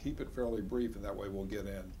comment, keep it fairly brief, and that way we'll get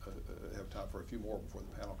in, have time for a few more before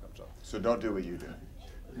the panel comes up. So don't do what you do.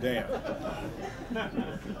 Dan.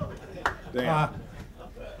 Dan.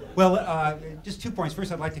 Well, just 2 points.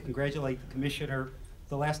 First, I'd like to congratulate the Commissioner.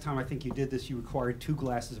 The last time I think you did this, you required 2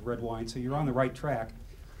 glasses of red wine, so you're on the right track.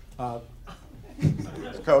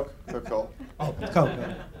 It's Coke. Coke. Oh, Coke.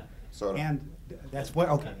 Soda. And that's what,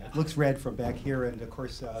 okay, it looks red from back here, and of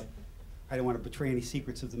course, I don't want to betray any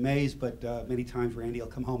secrets of the maze, but many times Randy will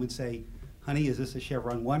come home and say, honey, is this a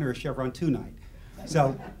Chevron 1 or a Chevron 2 night?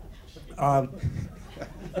 So,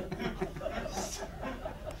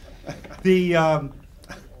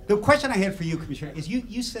 the question I had for you, Commissioner, is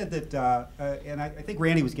you said that, and I think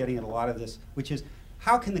Randy was getting at a lot of this, which is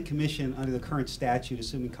how can the Commission, under the current statute,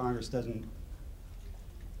 assuming Congress doesn't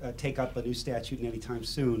take up a new statute anytime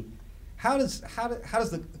soon, how does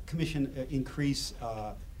the Commission increase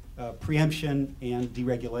preemption and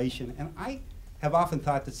deregulation? And I have often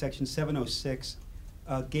thought that Section 706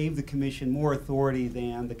 gave the Commission more authority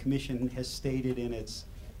than the Commission has stated in its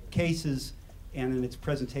cases and in its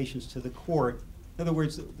presentations to the court. In other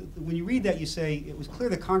words, when you read that, you say it was clear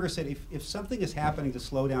that Congress said if something is happening to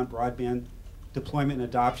slow down broadband deployment and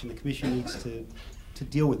adoption, the Commission needs to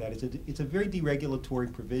deal with that. It's a very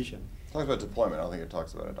deregulatory provision. It talks about deployment. I don't think it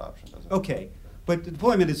talks about adoption, does it? Okay, but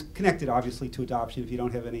deployment is connected, obviously, to adoption. If you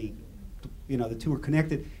don't have any, the two are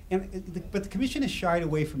connected. But the Commission has shied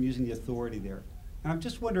away from using the authority there. And I'm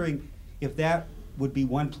just wondering if that would be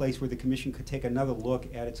one place where the Commission could take another look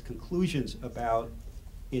at its conclusions about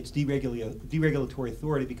its deregulatory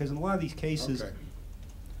authority, because in a lot of these cases... Okay.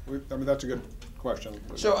 That's a good question.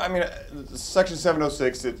 So, Section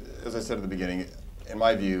 706, as I said at the beginning, in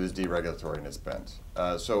my view, is deregulatory in its bent.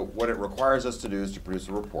 So what it requires us to do is to produce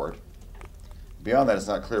a report. Beyond that, it's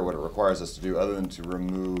not clear what it requires us to do other than to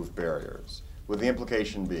remove barriers, with the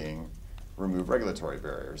implication being remove regulatory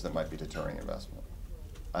barriers that might be deterring investment.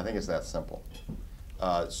 I think it's that simple.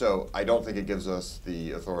 So I don't think it gives us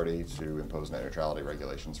the authority to impose net neutrality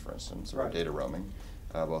regulations, for instance, or data roaming.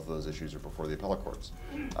 Both of those issues are before the appellate courts.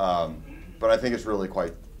 But I think it's really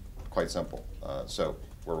quite simple. So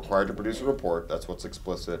we're required to produce a report. That's what's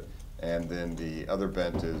explicit. And then the other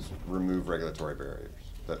bent is remove regulatory barriers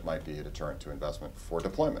that might be a deterrent to investment for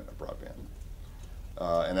deployment of broadband.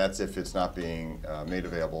 And that's if it's not being made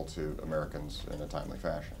available to Americans in a timely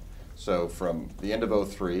fashion. So from the end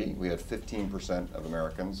of '03, we had 15% of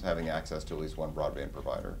Americans having access to at least one broadband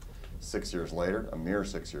provider. 6 years later, a mere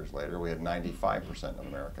 6 years later, we had 95% of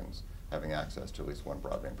Americans having access to at least one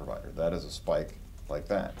broadband provider. That is a spike like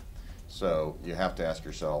that. So you have to ask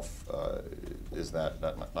yourself, is that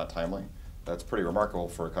not timely? That's pretty remarkable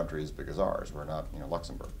for a country as big as ours. We're not,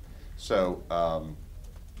 Luxembourg. So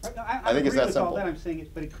I think it's that simple. All that I'm saying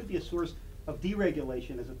it, but it could be a source of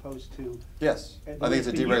deregulation as opposed to. Yes, I think it's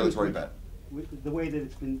a deregulatory bet. The way that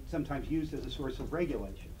it's been sometimes used as a source of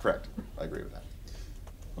regulation. Correct. I agree with that.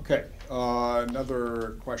 Okay,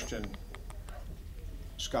 another question.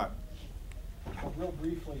 Scott. Real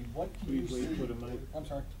briefly, what do you see? I'm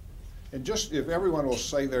sorry. And just if everyone will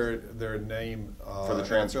say their name For the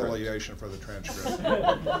transcript. affiliation for the transcript.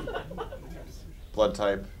 Blood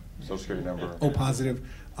type, social security number. O positive.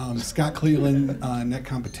 Scott Cleveland, Net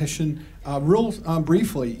Competition. Real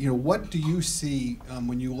briefly, what do you see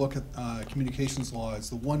when you look at communications law as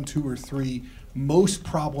the 1, 2, or 3 most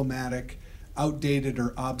problematic, outdated,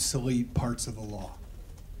 or obsolete parts of the law?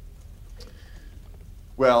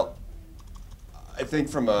 Well, I think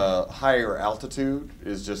from a higher altitude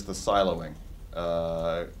is just the siloing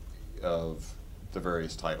of the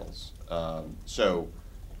various titles. You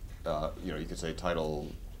could say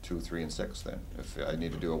Title 2, 3, and 6 then, if I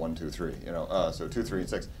need to do a 1, 2, 3, so 2, 3, and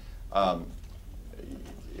 6. I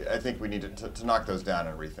think we need to knock those down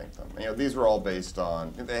and rethink them. These were all based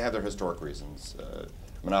on, they have their historic reasons.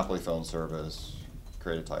 Monopoly phone service,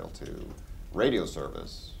 created Title II. Radio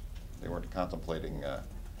service, they weren't contemplating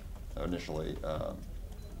initially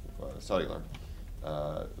cellular,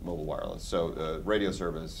 mobile wireless. So radio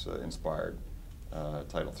service inspired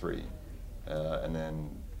Title III, and then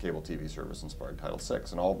cable TV service inspired Title VI,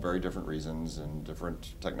 and all very different reasons and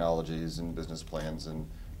different technologies and business plans and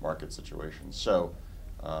market situations. So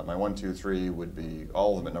my 1, 2, 3 would be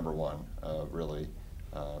all of them at number 1, really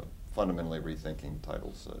fundamentally rethinking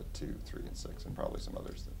Titles 2, 3, and 6, and probably some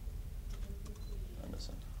others that I'm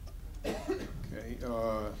missing. Okay,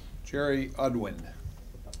 Jerry Udwin.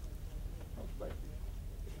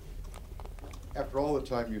 After all the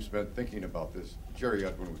time you spent thinking about this, Jerry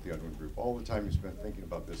Udwin with the Udwin Group, all the time you spent thinking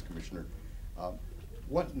about this, Commissioner,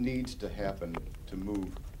 what needs to happen to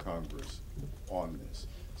move Congress on this?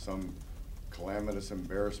 Some calamitous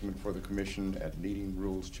embarrassment for the Commission at needing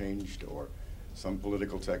rules changed, or some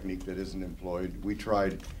political technique that isn't employed? We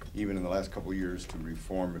tried, even in the last couple of years, to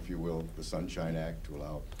reform, if you will, the Sunshine Act to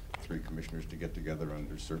allow 3 commissioners to get together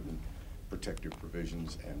under certain protective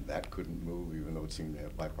provisions, and that couldn't move, even though it seemed to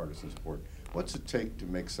have bipartisan support. What's it take to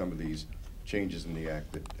make some of these changes in the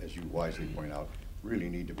Act that, as you wisely point out, really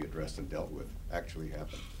need to be addressed and dealt with actually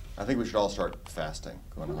happen? I think we should all start fasting,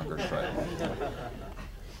 going on hunger strike.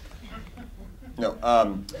 No,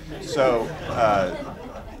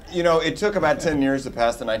 it took about 10 years to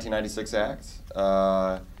pass the 1996 Act.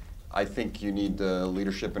 I think you need the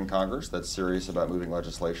leadership in Congress that's serious about moving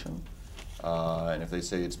legislation. And if they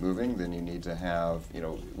say it's moving, then you need to have,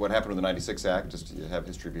 what happened with the 96 Act, just to have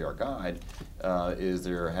history be our guide, is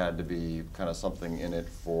there had to be kind of something in it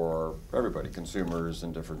for everybody, consumers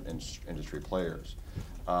and different industry players.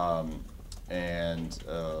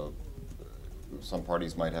 Some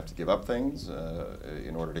parties might have to give up things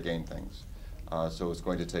in order to gain things. So it's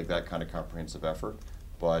going to take that kind of comprehensive effort.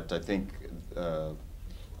 But I think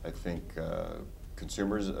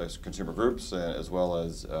consumers, consumer groups, as well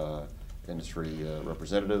as industry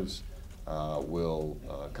representatives will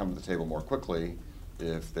come to the table more quickly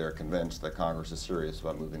if they're convinced that Congress is serious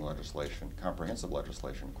about moving legislation, comprehensive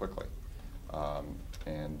legislation, quickly.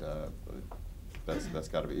 That's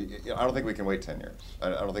got to be. I don't think we can wait 10 years. I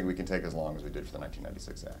don't think we can take as long as we did for the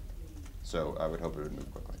 1996 Act. So I would hope it would move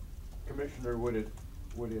quickly. Commissioner, would it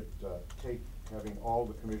take having all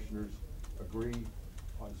the commissioners agree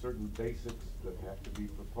on certain basics that have to be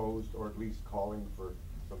proposed, or at least calling for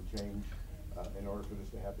some change in order for this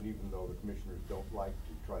to happen, even though the commissioners don't like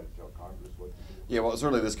to try to tell Congress what to do? Yeah, well,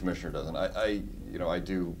 certainly this commissioner doesn't. I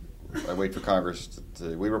wait for Congress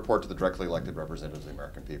we report to the directly elected representatives of the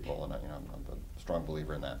American people, and I'm a strong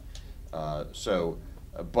believer in that.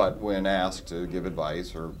 But when asked to give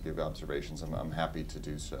advice or give observations, I'm happy to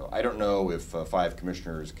do so. I don't know if 5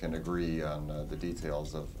 commissioners can agree on the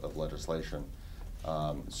details of legislation.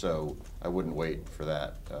 So I wouldn't wait for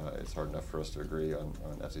that. It's hard enough for us to agree on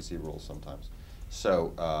FCC rules sometimes.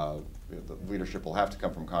 So the leadership will have to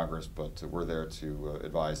come from Congress, but we're there to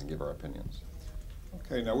advise and give our opinions.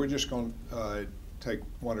 Okay, now we're just going to take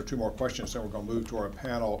 1 or 2 more questions, then we're going to move to our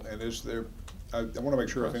panel. And is there I want to make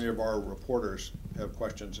sure if any of our reporters have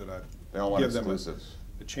questions that They all I want give them exclusives.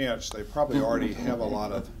 a chance. They probably already have a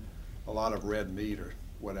lot of red meat or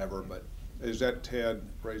whatever, but is that Ted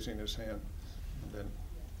raising his hand? And then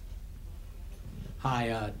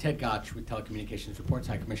Hi, Ted Gotch with Telecommunications Reports.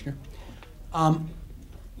 Hi, Commissioner.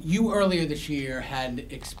 You earlier this year had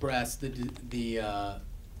expressed the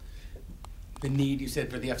need, you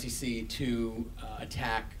said, for the FCC to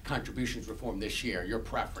attack contributions reform this year. Your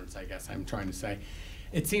preference, I guess I'm trying to say.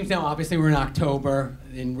 It seems now, obviously, we're in October.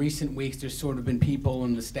 In recent weeks, there's sort of been people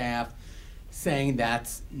in the staff saying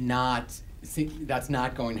that's not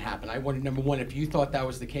going to happen. I wondered, number one, if you thought that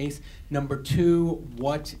was the case. Number two,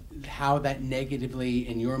 how that negatively,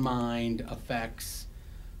 in your mind, affects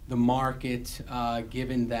the market,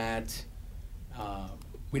 given that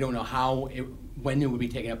we don't know when it would be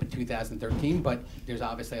taken up in 2013, but there's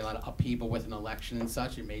obviously a lot of upheaval with an election and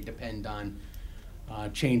such. It may depend on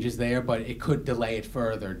changes there, but it could delay it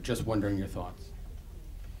further. Just wondering your thoughts.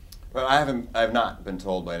 Well, I have not been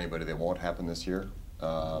told by anybody that won't happen this year.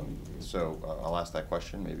 So I'll ask that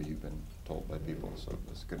question. Maybe you've been told by people, so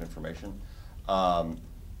that's good information.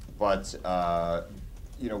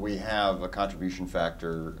 You know, we have a contribution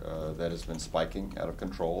factor that has been spiking out of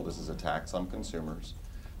control. This is a tax on consumers.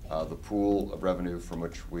 The pool of revenue from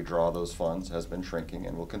which we draw those funds has been shrinking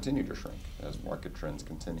and will continue to shrink as market trends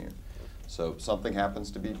continue. So something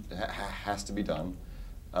has to be done.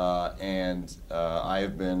 I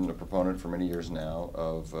have been a proponent for many years now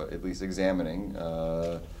of at least examining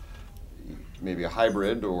maybe a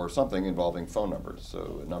hybrid or something involving phone numbers,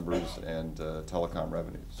 so numbers and telecom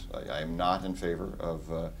revenues. I am not in favor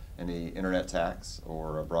of any internet tax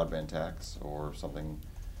or a broadband tax or something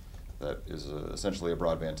that is essentially a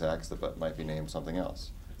broadband tax that might be named something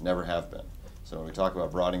else. Never have been. So when we talk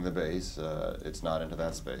about broadening the base, it's not into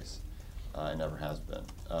that space. It never has been.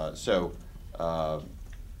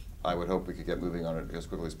 I would hope we could get moving on it as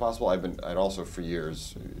quickly as possible. I'd also for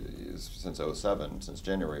years, since '07, since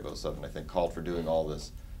January of '07, I think, called for doing all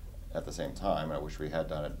this at the same time. I wish we had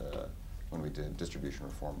done it when we did distribution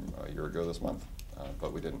reform a year ago this month,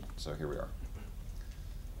 but we didn't, so here we are.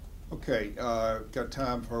 okay, got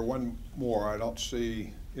time for one more. I don't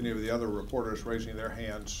see any of the other reporters raising their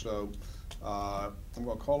hands, so I'm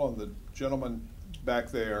going to call on the gentleman back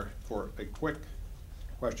there for a quick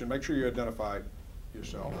question. Make sure you identify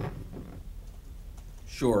yourself.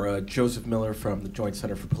 Sure. Joseph Miller from the Joint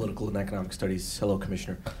Center for Political and Economic Studies. Hello,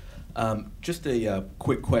 Commissioner. Just a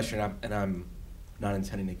quick question, and I'm not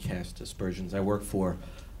intending to cast aspersions. I work for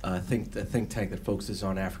a think tank that focuses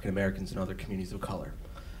on African Americans and other communities of color.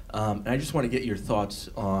 And I just want to get your thoughts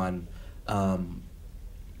on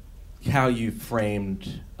how you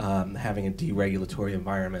framed having a deregulatory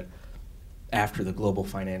environment after the global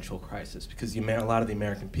financial crisis, because a lot of the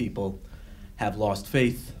American people have lost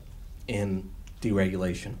faith in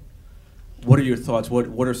deregulation. What are your thoughts?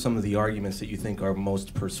 What are some of the arguments that you think are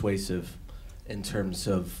most persuasive in terms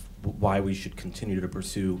of why we should continue to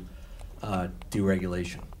pursue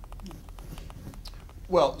deregulation?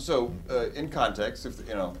 Well, so in context,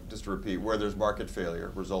 just to repeat, where there's market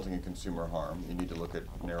failure resulting in consumer harm, you need to look at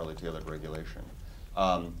narrowly tailored regulation.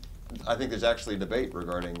 I think there's actually a debate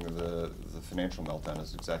regarding the financial meltdown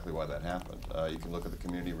is exactly why that happened. You can look at the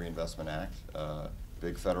Community Reinvestment Act,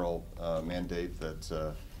 big federal mandate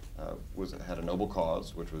that had a noble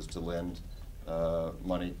cause, which was to lend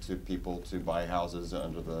money to people to buy houses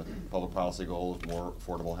under the public policy goal of more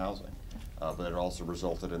affordable housing. But it also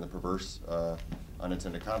resulted in the perverse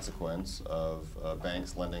unintended consequence of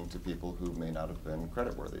banks lending to people who may not have been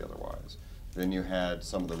creditworthy otherwise. Then you had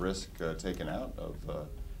some of the risk taken out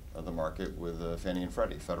of the market with Fannie and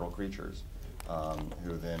Freddie, federal creatures,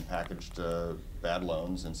 who then packaged bad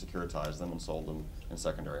loans and securitized them and sold them in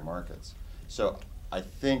secondary markets. So I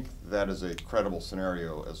think that is a credible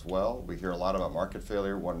scenario as well. We hear a lot about market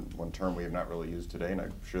failure. One term we have not really used today, and I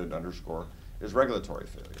should underscore, is regulatory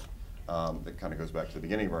failure. That kind of goes back to the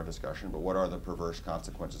beginning of our discussion, but what are the perverse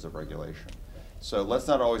consequences of regulation? So let's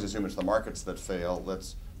not always assume it's the markets that fail.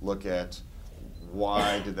 Let's look at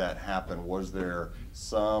why did that happen? Was there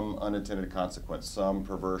some unintended consequence, some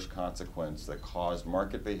perverse consequence that caused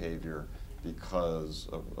market behavior because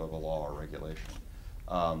of a law or regulation?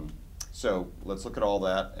 So let's look at all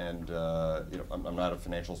that, and I'm not a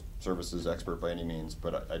financial services expert by any means,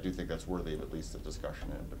 but I do think that's worthy of at least a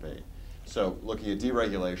discussion and a debate. So looking at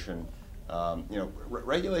deregulation,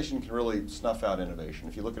 regulation can really snuff out innovation.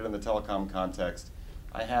 If you look at it in the telecom context,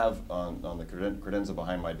 I have on the credenza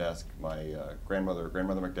behind my desk my grandmother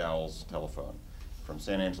McDowell's telephone from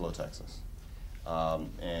San Angelo, Texas.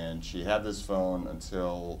 And she had this phone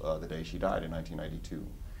until the day she died in 1992.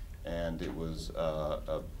 and it was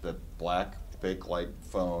the black Bakelite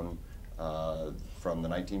phone from the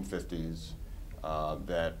 1950s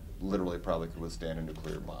that literally probably could withstand a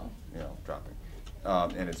nuclear bomb, dropping.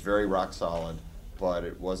 And it's very rock solid, but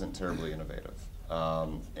it wasn't terribly innovative.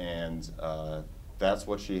 That's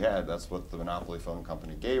what she had. That's what the monopoly phone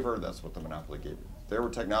company gave her. That's what the monopoly gave her. There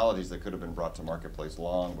were technologies that could have been brought to marketplace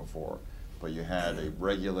long before, but you had a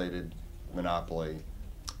regulated monopoly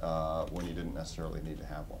when you didn't necessarily need to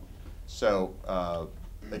have one. So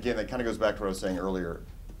again, that kind of goes back to what I was saying earlier.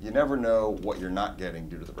 You never know what you're not getting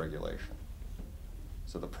due to the regulation.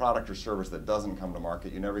 So the product or service that doesn't come to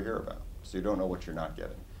market, you never hear about. So you don't know what you're not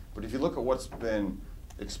getting. But if you look at what's been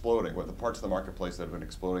exploding, what the parts of the marketplace that have been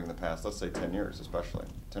exploding in the past, let's say 10 years especially,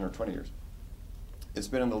 10 or 20 years, it's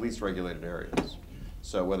been in the least regulated areas.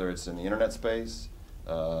 So whether it's in the internet space,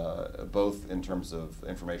 both in terms of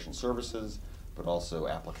information services, but also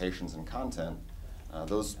applications and content,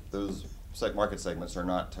 those market segments are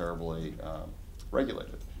not terribly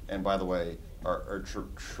regulated. And by the way, are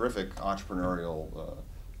terrific entrepreneurial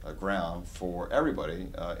ground for everybody,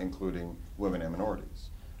 including women and minorities.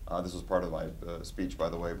 This was part of my speech, by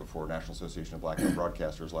the way, before National Association of Black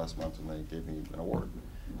Broadcasters last month, and they gave me an award.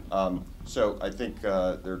 So I think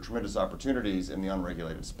there are tremendous opportunities in the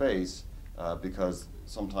unregulated space because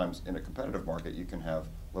sometimes in a competitive market you can have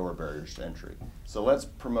lower barriers to entry. So let's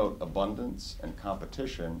promote abundance and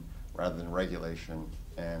competition rather than regulation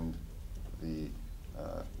and the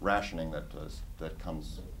rationing that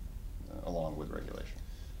comes along with regulation.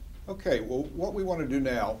 Okay, well, what we want to do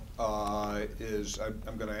now is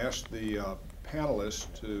I'm going to ask the panelists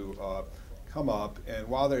to come up, and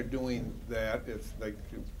while they're doing that, if they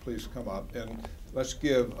could please come up, and let's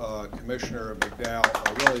give Commissioner McDowell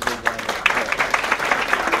a really big round of applause.